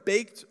you've ever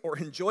baked or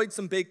enjoyed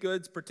some baked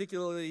goods,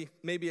 particularly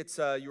maybe it's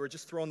you were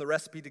just throwing the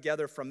recipe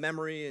together from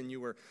memory and you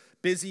were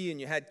busy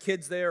and you had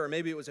kids there, or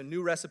maybe it was a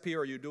new recipe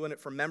or you're doing it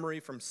from memory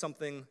from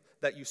something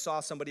that you saw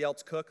somebody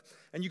else cook,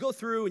 and you go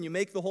through and you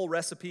make the whole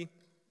recipe.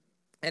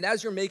 And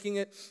as you're making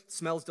it, it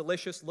smells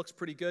delicious, looks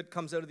pretty good,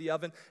 comes out of the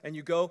oven, and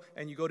you go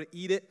to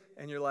eat it,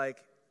 and you're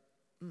like,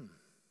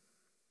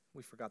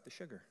 we forgot the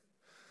sugar.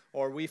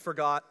 Or we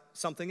forgot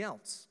something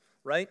else,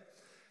 right?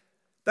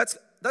 That's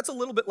a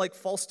little bit like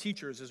false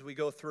teachers as we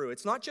go through.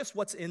 It's not just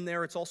what's in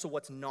there, it's also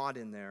what's not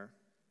in there,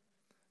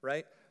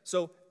 right?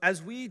 So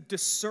as we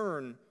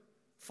discern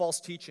false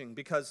teaching,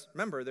 because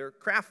remember, they're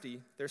crafty,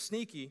 they're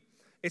sneaky,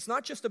 it's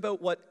not just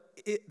about what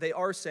they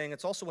are saying,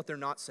 it's also what they're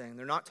not saying.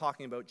 They're not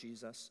talking about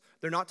Jesus.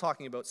 They're not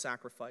talking about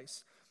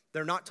sacrifice.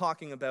 They're not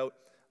talking about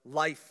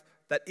life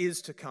that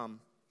is to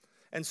come.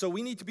 And so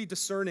we need to be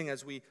discerning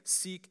as we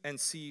seek and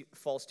see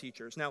false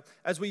teachers. Now,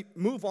 as we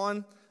move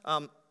on,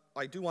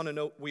 I do want to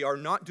note we are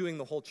not doing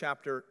the whole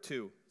chapter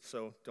 2,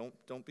 so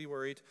don't be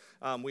worried.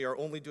 We are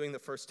only doing the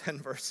first 10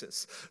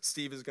 verses.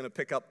 Steve is going to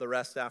pick up the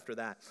rest after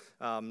that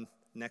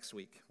next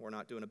week. We're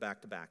not doing a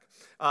back-to-back.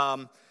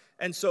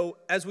 And so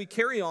as we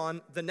carry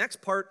on, the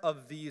next part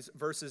of these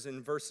verses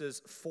in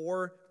verses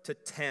 4 to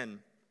 10,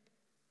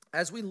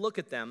 as we look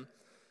at them,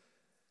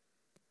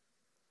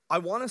 I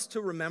want us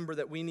to remember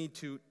that we need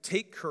to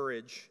take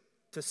courage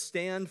to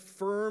stand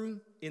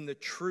firm in the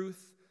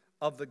truth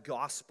of the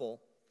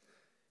gospel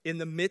in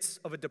the midst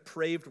of a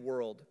depraved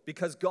world,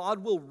 because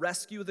God will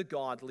rescue the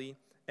godly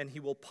and he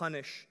will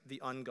punish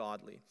the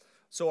ungodly.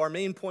 So our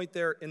main point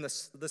there in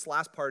this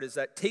last part is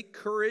that take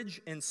courage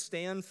and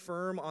stand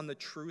firm on the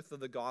truth of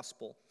the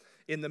gospel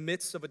in the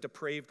midst of a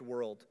depraved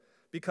world,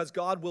 because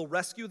God will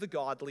rescue the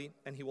godly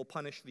and he will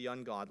punish the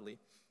ungodly.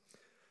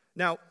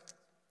 Now,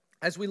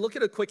 as we look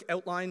at a quick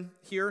outline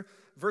here,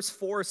 verse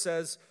 4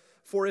 says,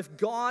 "For if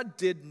God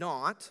did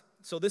not,"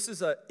 so this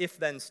is a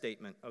if-then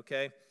statement,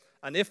 okay?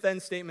 An if-then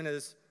statement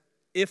is,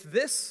 if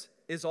this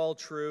is all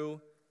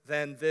true,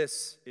 then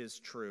this is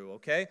true,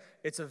 okay?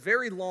 It's a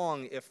very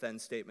long if-then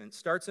statement.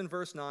 Starts in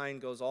verse 9,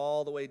 goes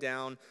all the way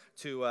down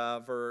to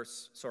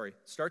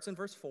starts in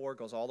verse 4,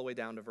 goes all the way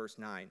down to verse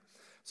 9.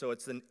 So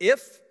it's an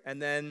if,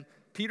 and then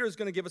Peter is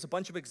going to give us a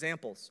bunch of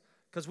examples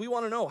Because we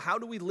want to know, how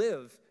do we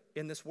live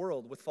in this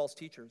world with false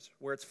teachers,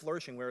 where it's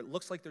flourishing, where it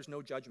looks like there's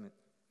no judgment?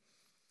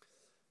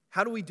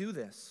 How do we do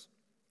this?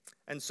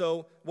 And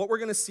so what we're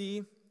going to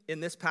see in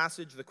this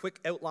passage, the quick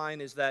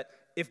outline, is that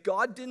if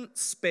God didn't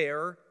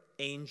spare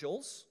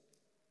angels,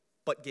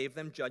 but gave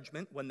them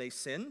judgment when they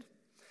sinned,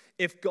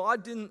 if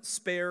God didn't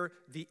spare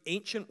the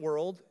ancient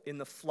world in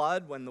the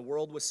flood when the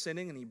world was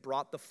sinning and he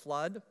brought the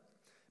flood,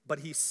 but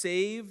he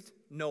saved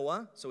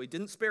Noah, so he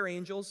didn't spare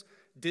angels,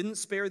 didn't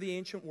spare the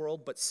ancient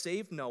world, but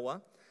saved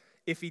Noah.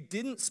 If he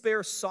didn't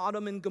spare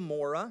Sodom and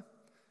Gomorrah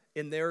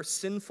in their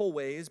sinful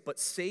ways, but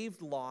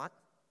saved Lot,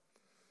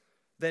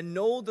 then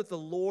know that the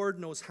Lord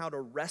knows how to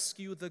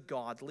rescue the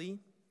godly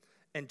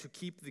and to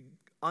keep the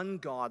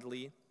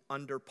ungodly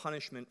under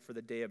punishment for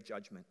the day of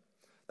judgment.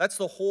 That's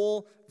the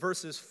whole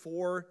verses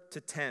 4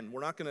 to 10.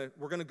 We're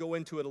going to go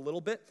into it a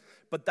little bit,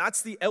 but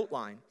that's the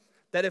outline.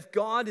 That if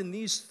God, in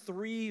these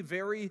three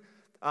very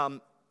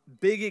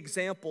big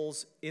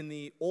examples in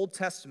the Old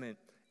Testament,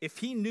 if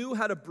he knew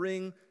how to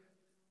bring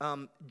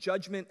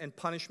judgment and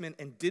punishment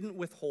and didn't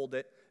withhold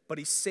it, but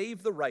he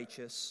saved the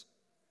righteous,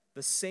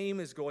 the same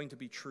is going to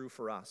be true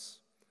for us.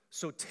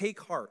 So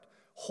take heart.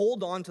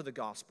 Hold on to the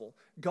gospel.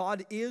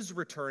 God is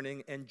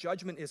returning and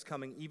judgment is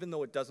coming, even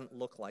though it doesn't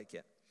look like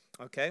it.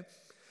 Okay?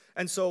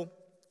 And so,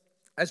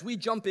 as we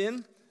jump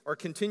in, or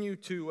continue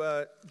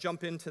to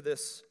jump into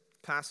this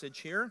passage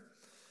here,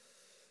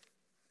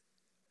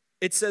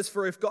 it says,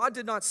 "For if God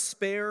did not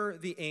spare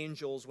the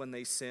angels when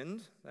they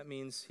sinned," that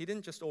means he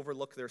didn't just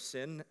overlook their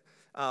sin,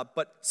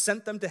 but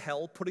sent them to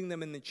hell, putting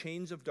them in the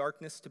chains of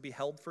darkness to be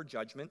held for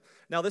judgment.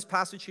 Now, this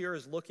passage here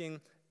is looking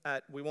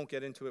at, we won't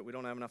get into it, we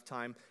don't have enough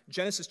time,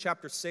 Genesis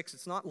chapter 6.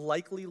 It's not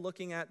likely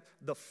looking at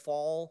the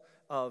fall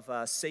of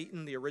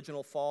Satan, the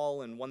original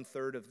fall, and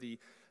 1/3 of the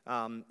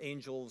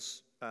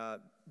angels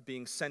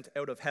being sent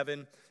out of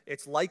heaven.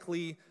 It's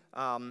likely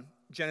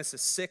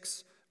Genesis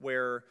 6,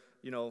 where,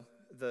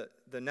 the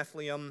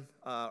Nephilim,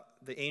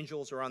 the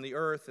angels are on the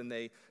earth, and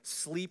they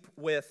sleep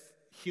with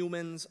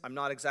humans. I'm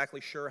not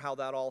exactly sure how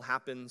that all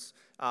happens,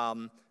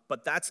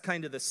 but that's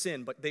kind of the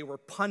sin. But they were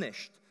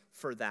punished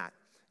for that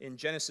in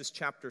Genesis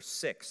chapter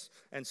 6.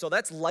 And so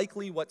that's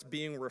likely what's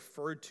being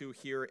referred to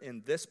here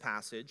in this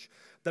passage.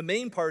 The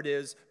main part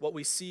is what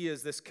we see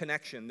is this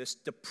connection, this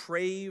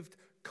depraved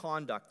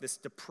conduct, this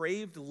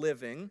depraved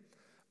living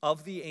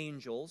of the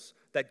angels,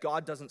 that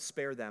God doesn't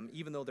spare them,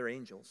 even though they're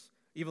angels,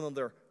 even though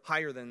they're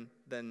higher than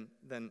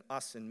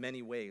us in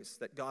many ways,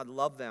 that God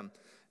loved them.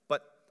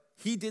 But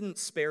he didn't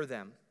spare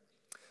them.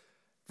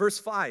 Verse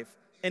 5,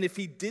 "And if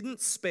he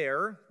didn't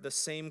spare," the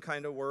same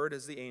kind of word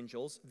as the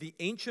angels, "the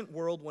ancient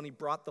world when he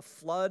brought the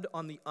flood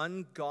on the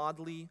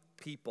ungodly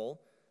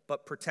people,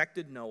 but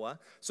protected Noah."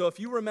 So if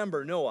you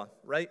remember Noah,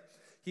 right?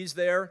 He's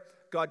there,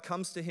 God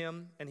comes to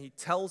him, and he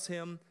tells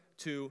him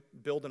to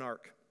build an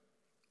ark.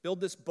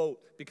 Build this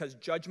boat, because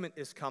judgment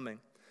is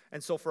coming.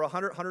 And so for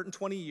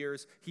 120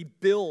 years, he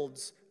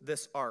builds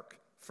this ark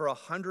for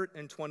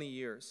 120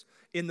 years.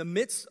 In the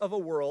midst of a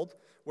world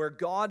where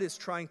God is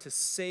trying to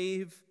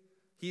save,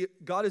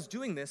 God is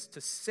doing this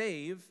to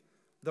save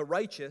the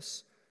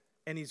righteous,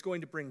 and he's going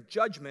to bring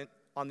judgment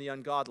on the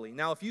ungodly.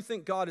 Now, if you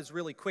think God is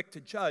really quick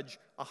to judge,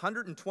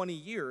 120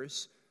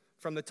 years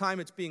from the time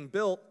it's being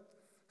built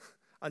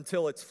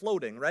until it's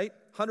floating, right?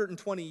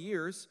 120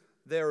 years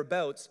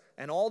thereabouts,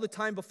 and all the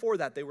time before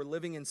that, they were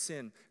living in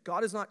sin.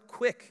 God is not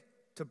quick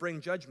to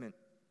bring judgment,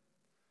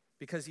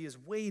 because he is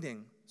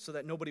waiting so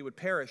that nobody would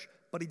perish,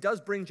 but he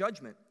does bring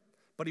judgment.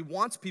 But he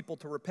wants people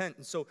to repent.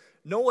 And so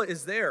Noah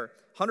is there,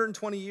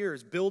 120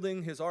 years,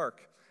 building his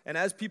ark. And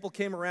as people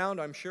came around,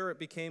 I'm sure it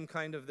became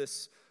kind of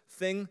this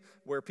thing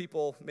where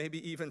people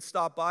maybe even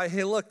stop by.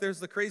 Hey, look, there's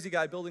the crazy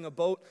guy building a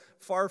boat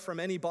far from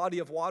any body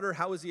of water.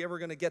 How is he ever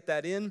going to get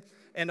that in?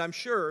 And I'm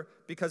sure,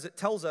 because it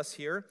tells us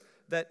here,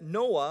 that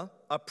Noah,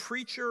 a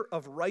preacher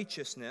of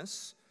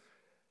righteousness,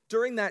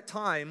 during that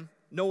time,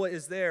 Noah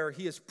is there.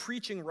 He is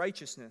preaching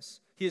righteousness.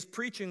 He is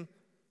preaching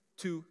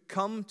to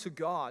come to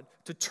God,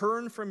 to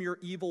turn from your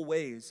evil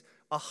ways.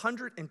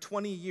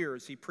 120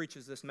 years he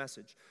preaches this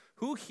message.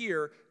 Who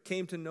here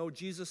came to know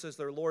Jesus as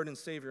their Lord and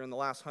Savior in the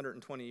last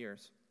 120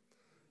 years?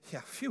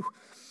 Yeah, phew.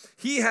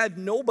 He had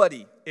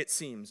nobody, it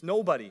seems,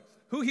 nobody.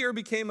 Who here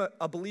became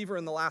a believer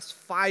in the last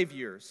 5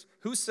 years?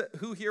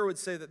 Who here would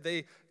say that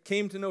they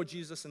came to know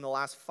Jesus in the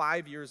last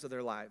 5 years of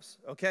their lives?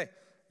 Okay,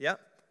 yeah,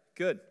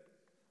 good.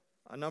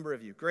 A number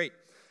of you, great.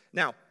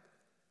 Now,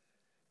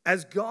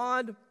 as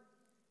God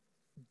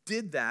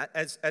did that,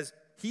 as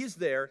he's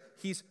there,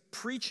 he's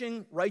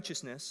preaching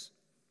righteousness.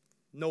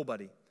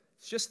 Nobody.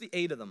 It's just the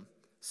 8 of them,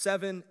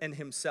 7 and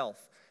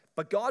himself.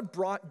 But God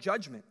brought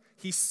judgment.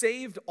 He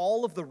saved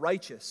all of the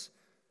righteous.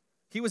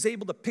 He was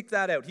able to pick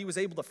that out. He was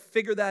able to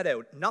figure that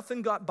out.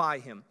 Nothing got by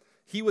him.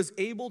 He was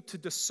able to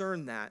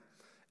discern that.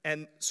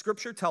 And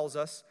Scripture tells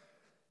us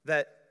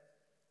that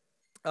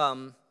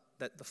the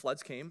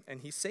floods came and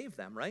he saved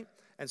them, right?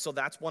 And so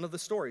that's one of the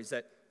stories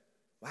that,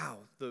 wow,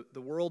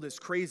 the world is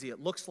crazy. It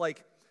looks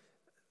like,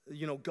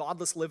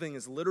 godless living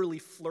is literally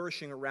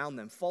flourishing around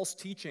them. False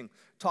teaching,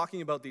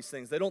 talking about these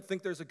things. They don't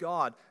think there's a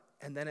God.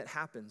 and then it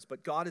happens.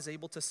 But God is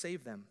able to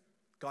save them.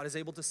 God is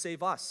able to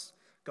save us.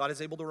 God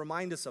is able to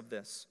remind us of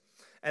this.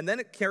 And then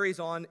it carries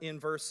on in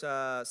verse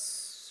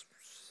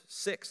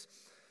 6.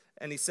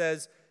 And he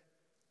says,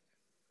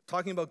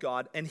 talking about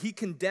God, and he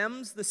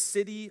condemns the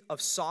city of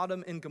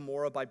Sodom and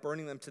Gomorrah by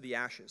burning them to the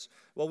ashes.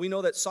 Well, we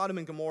know that Sodom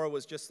and Gomorrah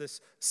was just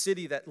this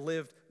city that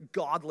lived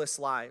godless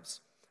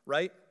lives,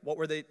 right? What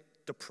were they?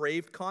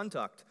 Depraved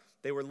conduct.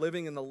 They were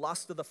living in the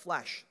lust of the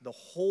flesh. The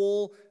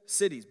whole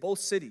cities, both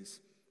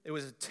cities. It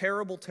was a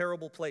terrible,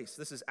 terrible place.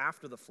 This is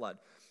after the flood.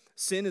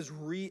 Sin is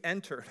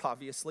re-entered,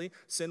 obviously.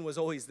 Sin was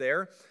always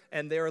there,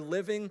 and they're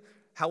living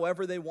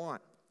however they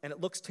want. And it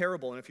looks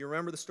terrible. And if you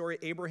remember the story,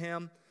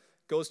 Abraham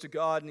goes to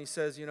God and he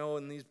says,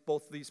 in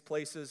both these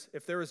places,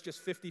 if there is just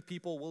 50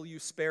 people, will you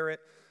spare it?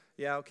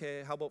 Yeah,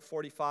 okay, how about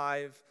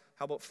 45?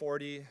 How about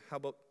 40? How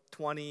about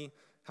 20?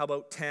 How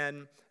about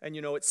 10? And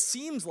it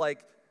seems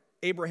like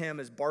Abraham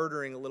is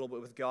bartering a little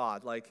bit with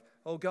God, like,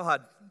 oh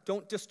God,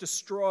 don't just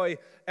destroy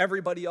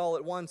everybody all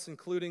at once,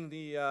 including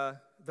the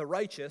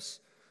righteous.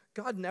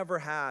 God never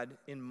had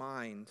in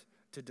mind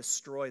to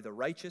destroy the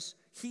righteous.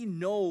 He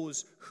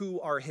knows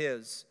who are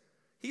his.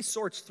 He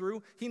sorts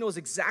through. He knows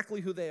exactly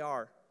who they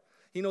are.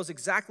 He knows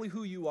exactly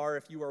who you are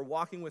if you are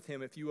walking with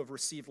him, if you have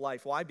received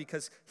life. Why?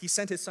 Because he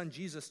sent his son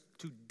Jesus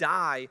to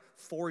die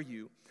for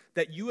you,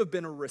 that you have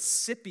been a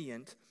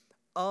recipient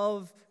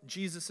of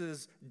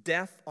Jesus'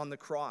 death on the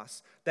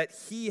cross, that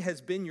he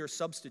has been your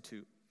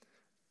substitute.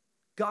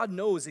 God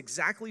knows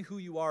exactly who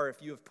you are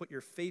if you have put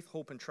your faith,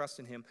 hope, and trust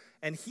in him,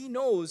 and he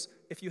knows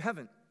if you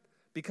haven't,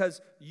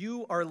 because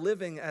you are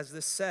living, as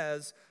this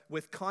says,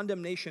 with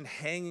condemnation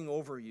hanging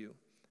over you,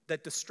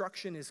 that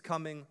destruction is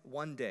coming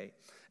one day.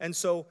 And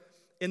so,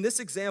 in this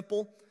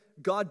example,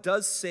 God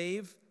does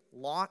save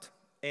Lot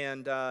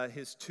and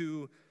his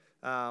two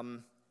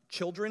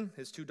children,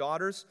 his two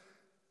daughters.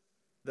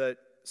 The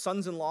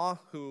sons-in-law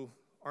who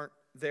aren't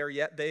there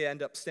yet, they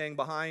end up staying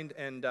behind,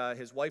 and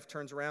his wife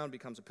turns around,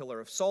 becomes a pillar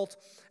of salt.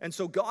 And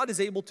so God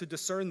is able to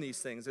discern these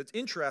things. It's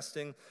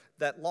interesting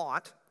that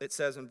Lot, it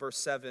says in verse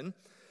 7,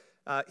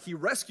 he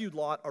rescued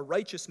Lot, a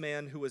righteous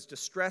man who was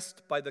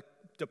distressed by the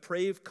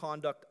depraved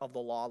conduct of the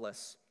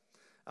lawless.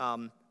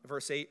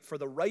 Verse 8,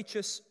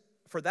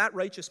 for that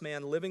righteous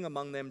man living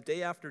among them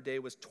day after day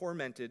was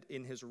tormented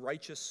in his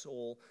righteous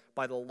soul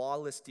by the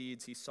lawless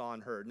deeds he saw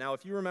and heard. Now,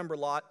 if you remember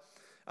Lot,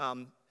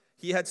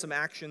 he had some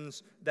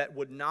actions that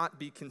would not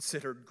be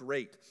considered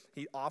great.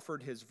 He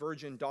offered his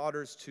virgin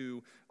daughters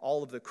to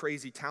all of the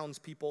crazy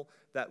townspeople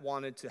that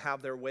wanted to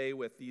have their way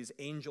with these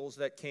angels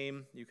that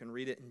came. You can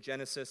read it in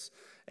Genesis.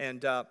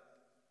 And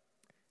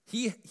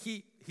he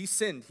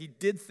sinned. He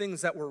did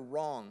things that were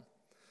wrong.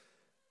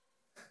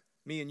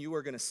 Me and you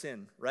are going to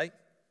sin, right?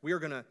 We are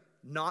going to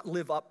not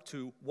live up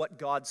to what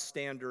God's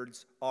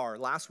standards are.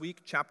 Last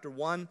week, chapter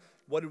 1,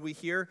 what did we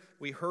hear?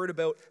 We heard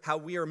about how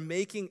we are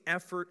making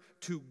effort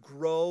to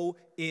grow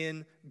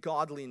in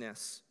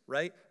godliness,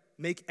 right?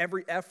 Make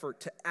every effort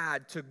to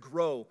add, to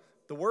grow.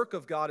 The work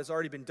of God has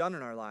already been done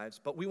in our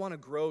lives, but we want to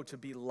grow to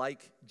be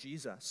like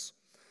Jesus.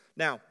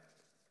 Now,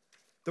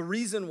 the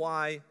reason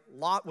why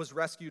Lot was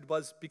rescued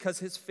was because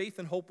his faith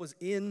and hope was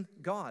in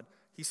God.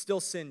 He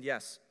still sinned,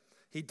 yes.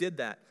 He did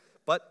that.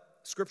 But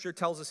Scripture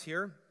tells us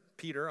here,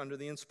 Peter, under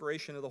the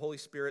inspiration of the Holy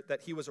Spirit,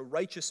 that he was a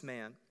righteous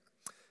man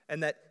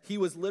and that he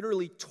was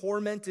literally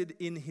tormented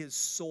in his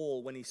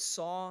soul when he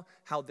saw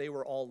how they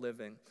were all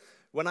living.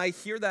 When I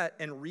hear that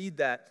and read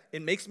that,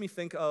 it makes me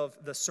think of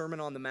the Sermon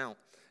on the Mount.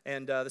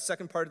 And the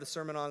second part of the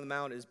Sermon on the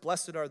Mount is,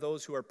 blessed are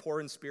those who are poor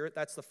in spirit.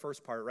 That's the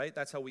first part, right?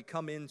 That's how we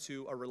come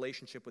into a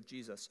relationship with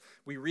Jesus.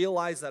 We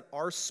realize that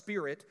our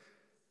spirit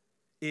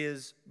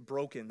is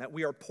broken, that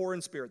we are poor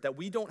in spirit, that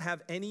we don't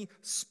have any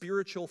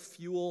spiritual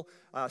fuel,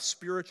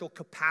 spiritual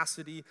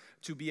capacity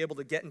to be able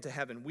to get into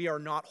heaven. We are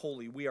not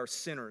holy. We are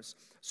sinners.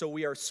 So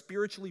we are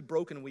spiritually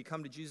broken. We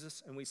come to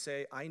Jesus and we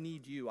say, I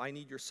need you. I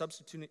need your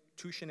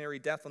substitutionary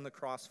death on the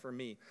cross for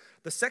me.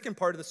 The second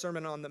part of the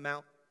Sermon on the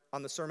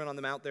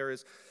Mount, there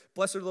is,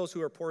 blessed are those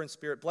who are poor in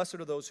spirit, blessed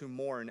are those who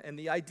mourn. And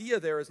the idea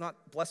there is not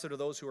blessed are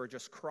those who are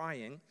just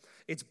crying.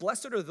 It's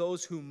blessed are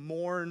those who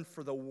mourn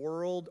for the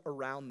world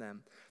around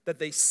them, that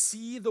they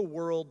see the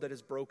world that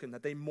is broken,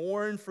 that they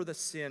mourn for the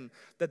sin,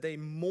 that they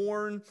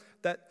mourn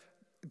that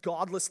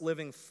godless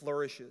living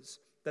flourishes,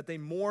 that they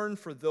mourn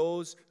for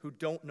those who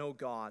don't know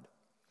God.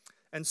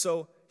 And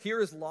so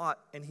here is Lot,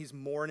 and he's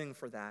mourning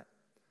for that.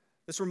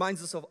 This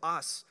reminds us of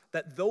us,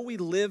 that though we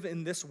live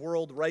in this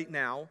world right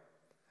now,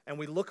 and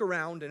we look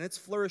around and it's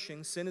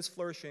flourishing, sin is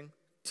flourishing,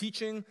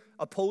 teaching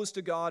opposed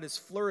to God is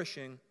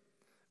flourishing,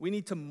 we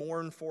need to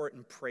mourn for it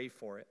and pray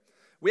for it.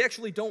 We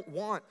actually don't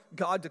want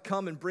God to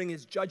come and bring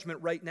his judgment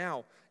right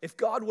now. If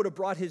God would have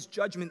brought his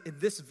judgment in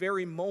this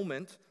very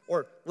moment,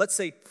 or let's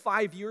say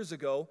 5 years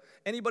ago,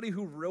 anybody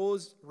who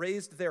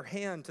raised their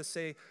hand to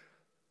say,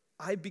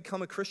 I've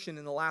become a Christian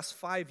in the last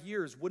 5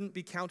 years, wouldn't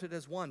be counted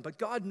as one. But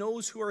God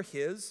knows who are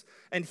his,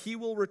 and he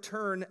will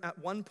return at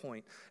one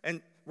point.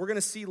 And we're going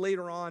to see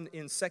later on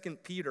in 2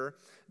 Peter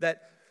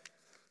that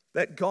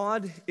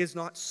God is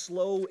not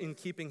slow in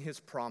keeping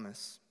his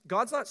promise.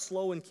 God's not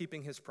slow in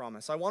keeping his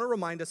promise. I want to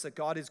remind us that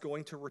God is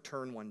going to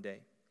return one day.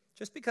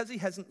 Just because he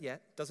hasn't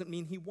yet doesn't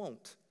mean he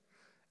won't.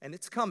 And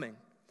it's coming.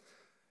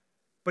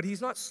 But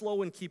he's not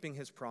slow in keeping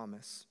his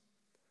promise.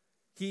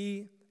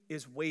 He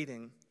is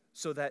waiting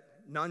so that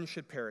none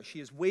should perish. He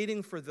is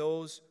waiting for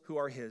those who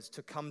are his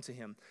to come to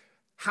him.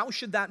 How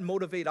should that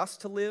motivate us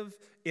to live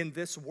in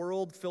this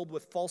world filled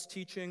with false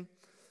teaching?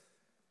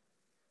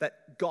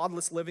 That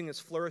godless living is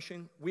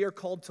flourishing. We are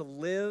called to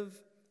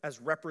live as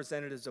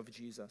representatives of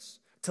Jesus,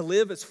 to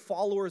live as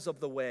followers of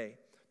the way,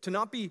 to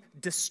not be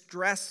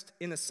distressed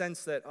in a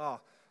sense that,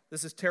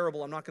 this is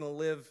terrible, I'm not going to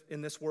live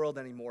in this world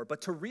anymore,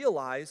 but to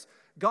realize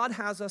God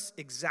has us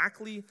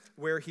exactly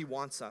where he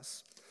wants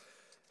us.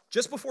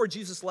 Just before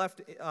Jesus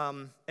left,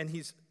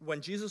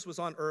 when Jesus was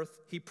on earth,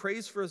 he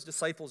prays for his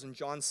disciples in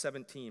John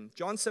 17.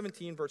 John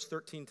 17, verse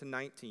 13 to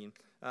 19.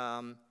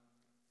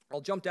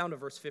 I'll jump down to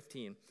verse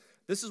 15.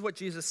 This is what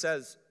Jesus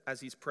says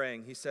as he's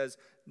praying. He says,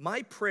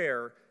 "My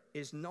prayer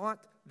is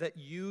not that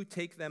you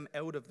take them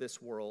out of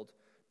this world,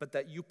 but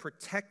that you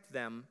protect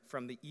them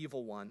from the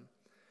evil one.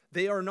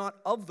 They are not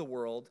of the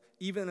world,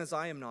 even as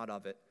I am not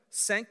of it.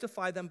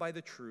 Sanctify them by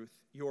the truth.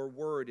 Your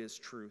word is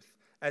truth.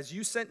 As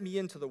you sent me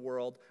into the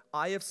world,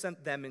 I have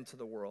sent them into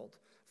the world.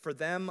 For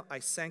them I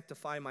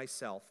sanctify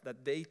myself,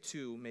 that they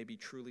too may be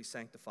truly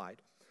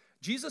sanctified."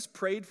 Jesus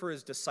prayed for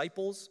his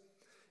disciples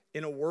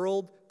in a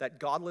world that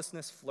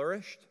godlessness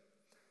flourished.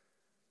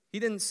 He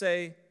didn't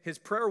say, his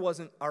prayer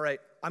wasn't, all right,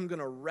 I'm going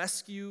to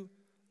rescue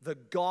the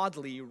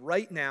godly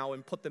right now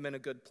and put them in a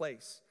good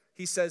place.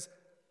 He says,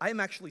 I am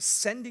actually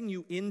sending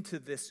you into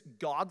this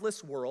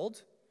godless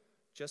world,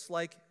 just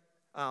like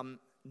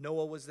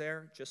Noah was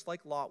there, just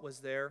like Lot was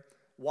there.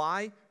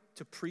 Why?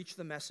 To preach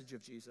the message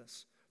of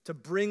Jesus, to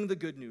bring the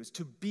good news,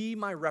 to be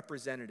my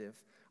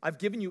representative. I've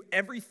given you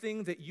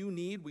everything that you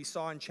need, we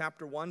saw in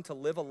chapter 1, to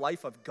live a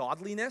life of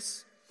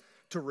godliness,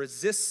 to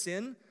resist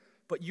sin.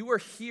 But you are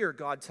here,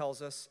 God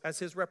tells us, as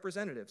his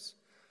representatives.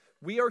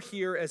 We are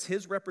here as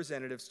his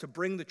representatives to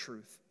bring the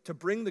truth, to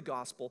bring the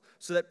gospel,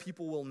 so that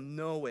people will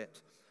know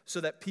it, so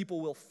that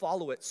people will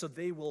follow it, so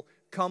they will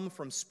come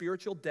from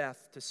spiritual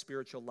death to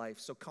spiritual life.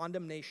 So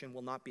condemnation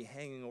will not be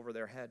hanging over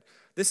their head.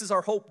 This is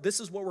our hope. This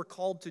is what we're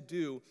called to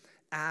do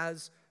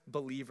as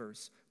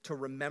believers, to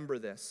remember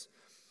this.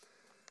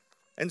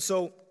 And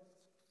so,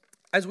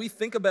 as we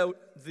think about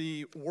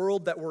the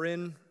world that we're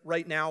in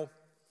right now,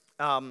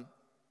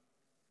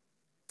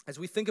 as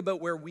we think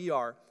about where we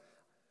are,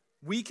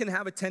 we can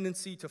have a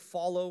tendency to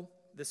follow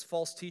this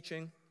false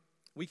teaching.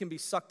 We can be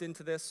sucked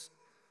into this.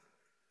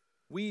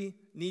 We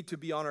need to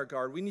be on our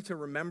guard. We need to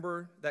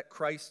remember that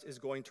Christ is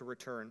going to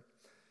return.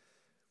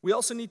 We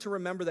also need to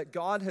remember that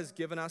God has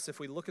given us, if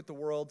we look at the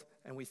world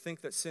and we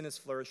think that sin is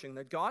flourishing,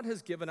 that God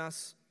has given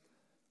us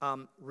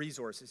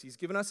resources. He's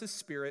given us his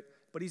Spirit,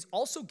 but he's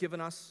also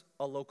given us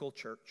a local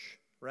church,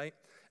 right?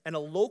 And a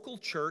local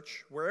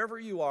church, wherever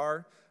you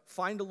are,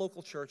 find a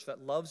local church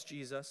that loves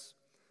Jesus.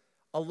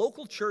 A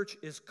local church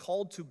is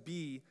called to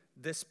be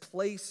this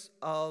place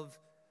of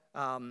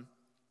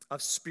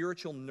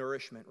spiritual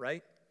nourishment,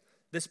 right?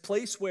 This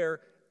place where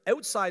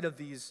outside of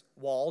these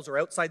walls or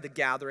outside the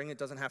gathering, it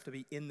doesn't have to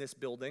be in this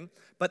building,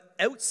 but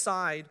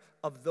outside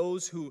of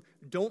those who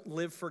don't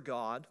live for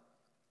God,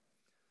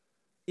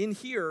 in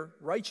here,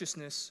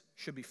 righteousness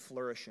should be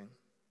flourishing.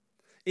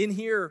 In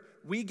here,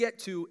 we get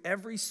to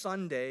every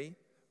Sunday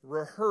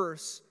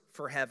rehearse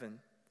for heaven,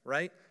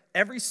 right?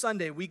 Every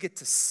Sunday, we get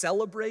to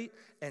celebrate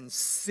and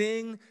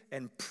sing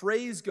and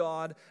praise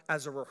God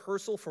as a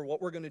rehearsal for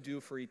what we're going to do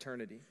for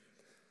eternity.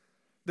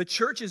 The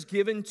church is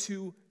given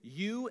to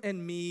you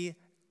and me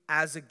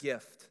as a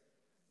gift,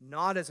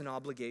 not as an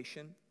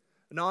obligation,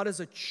 not as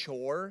a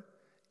chore.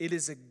 It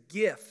is a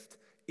gift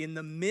in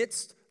the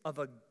midst of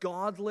a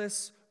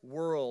godless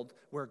world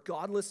where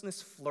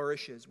godlessness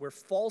flourishes, where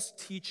false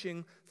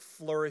teaching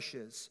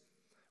flourishes.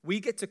 We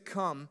get to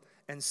come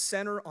and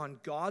center on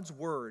God's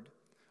word,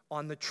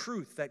 on the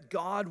truth that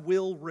God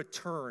will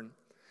return,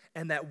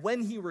 and that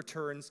when he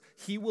returns,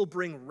 he will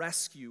bring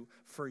rescue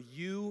for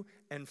you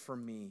and for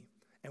me.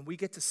 And we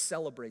get to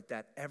celebrate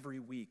that every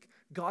week.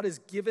 God has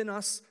given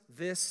us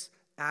this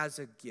as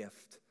a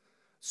gift.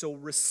 So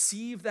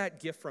receive that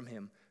gift from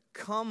him.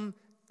 Come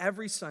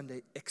every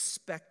Sunday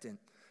expectant.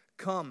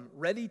 Come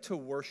ready to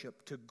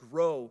worship, to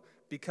grow,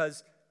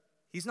 because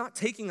he's not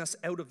taking us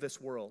out of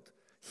this world.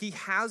 He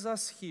has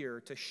us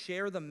here to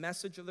share the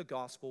message of the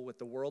gospel with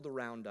the world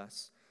around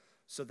us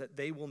so that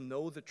they will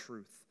know the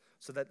truth,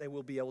 so that they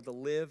will be able to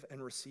live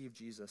and receive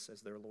Jesus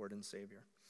as their Lord and Savior.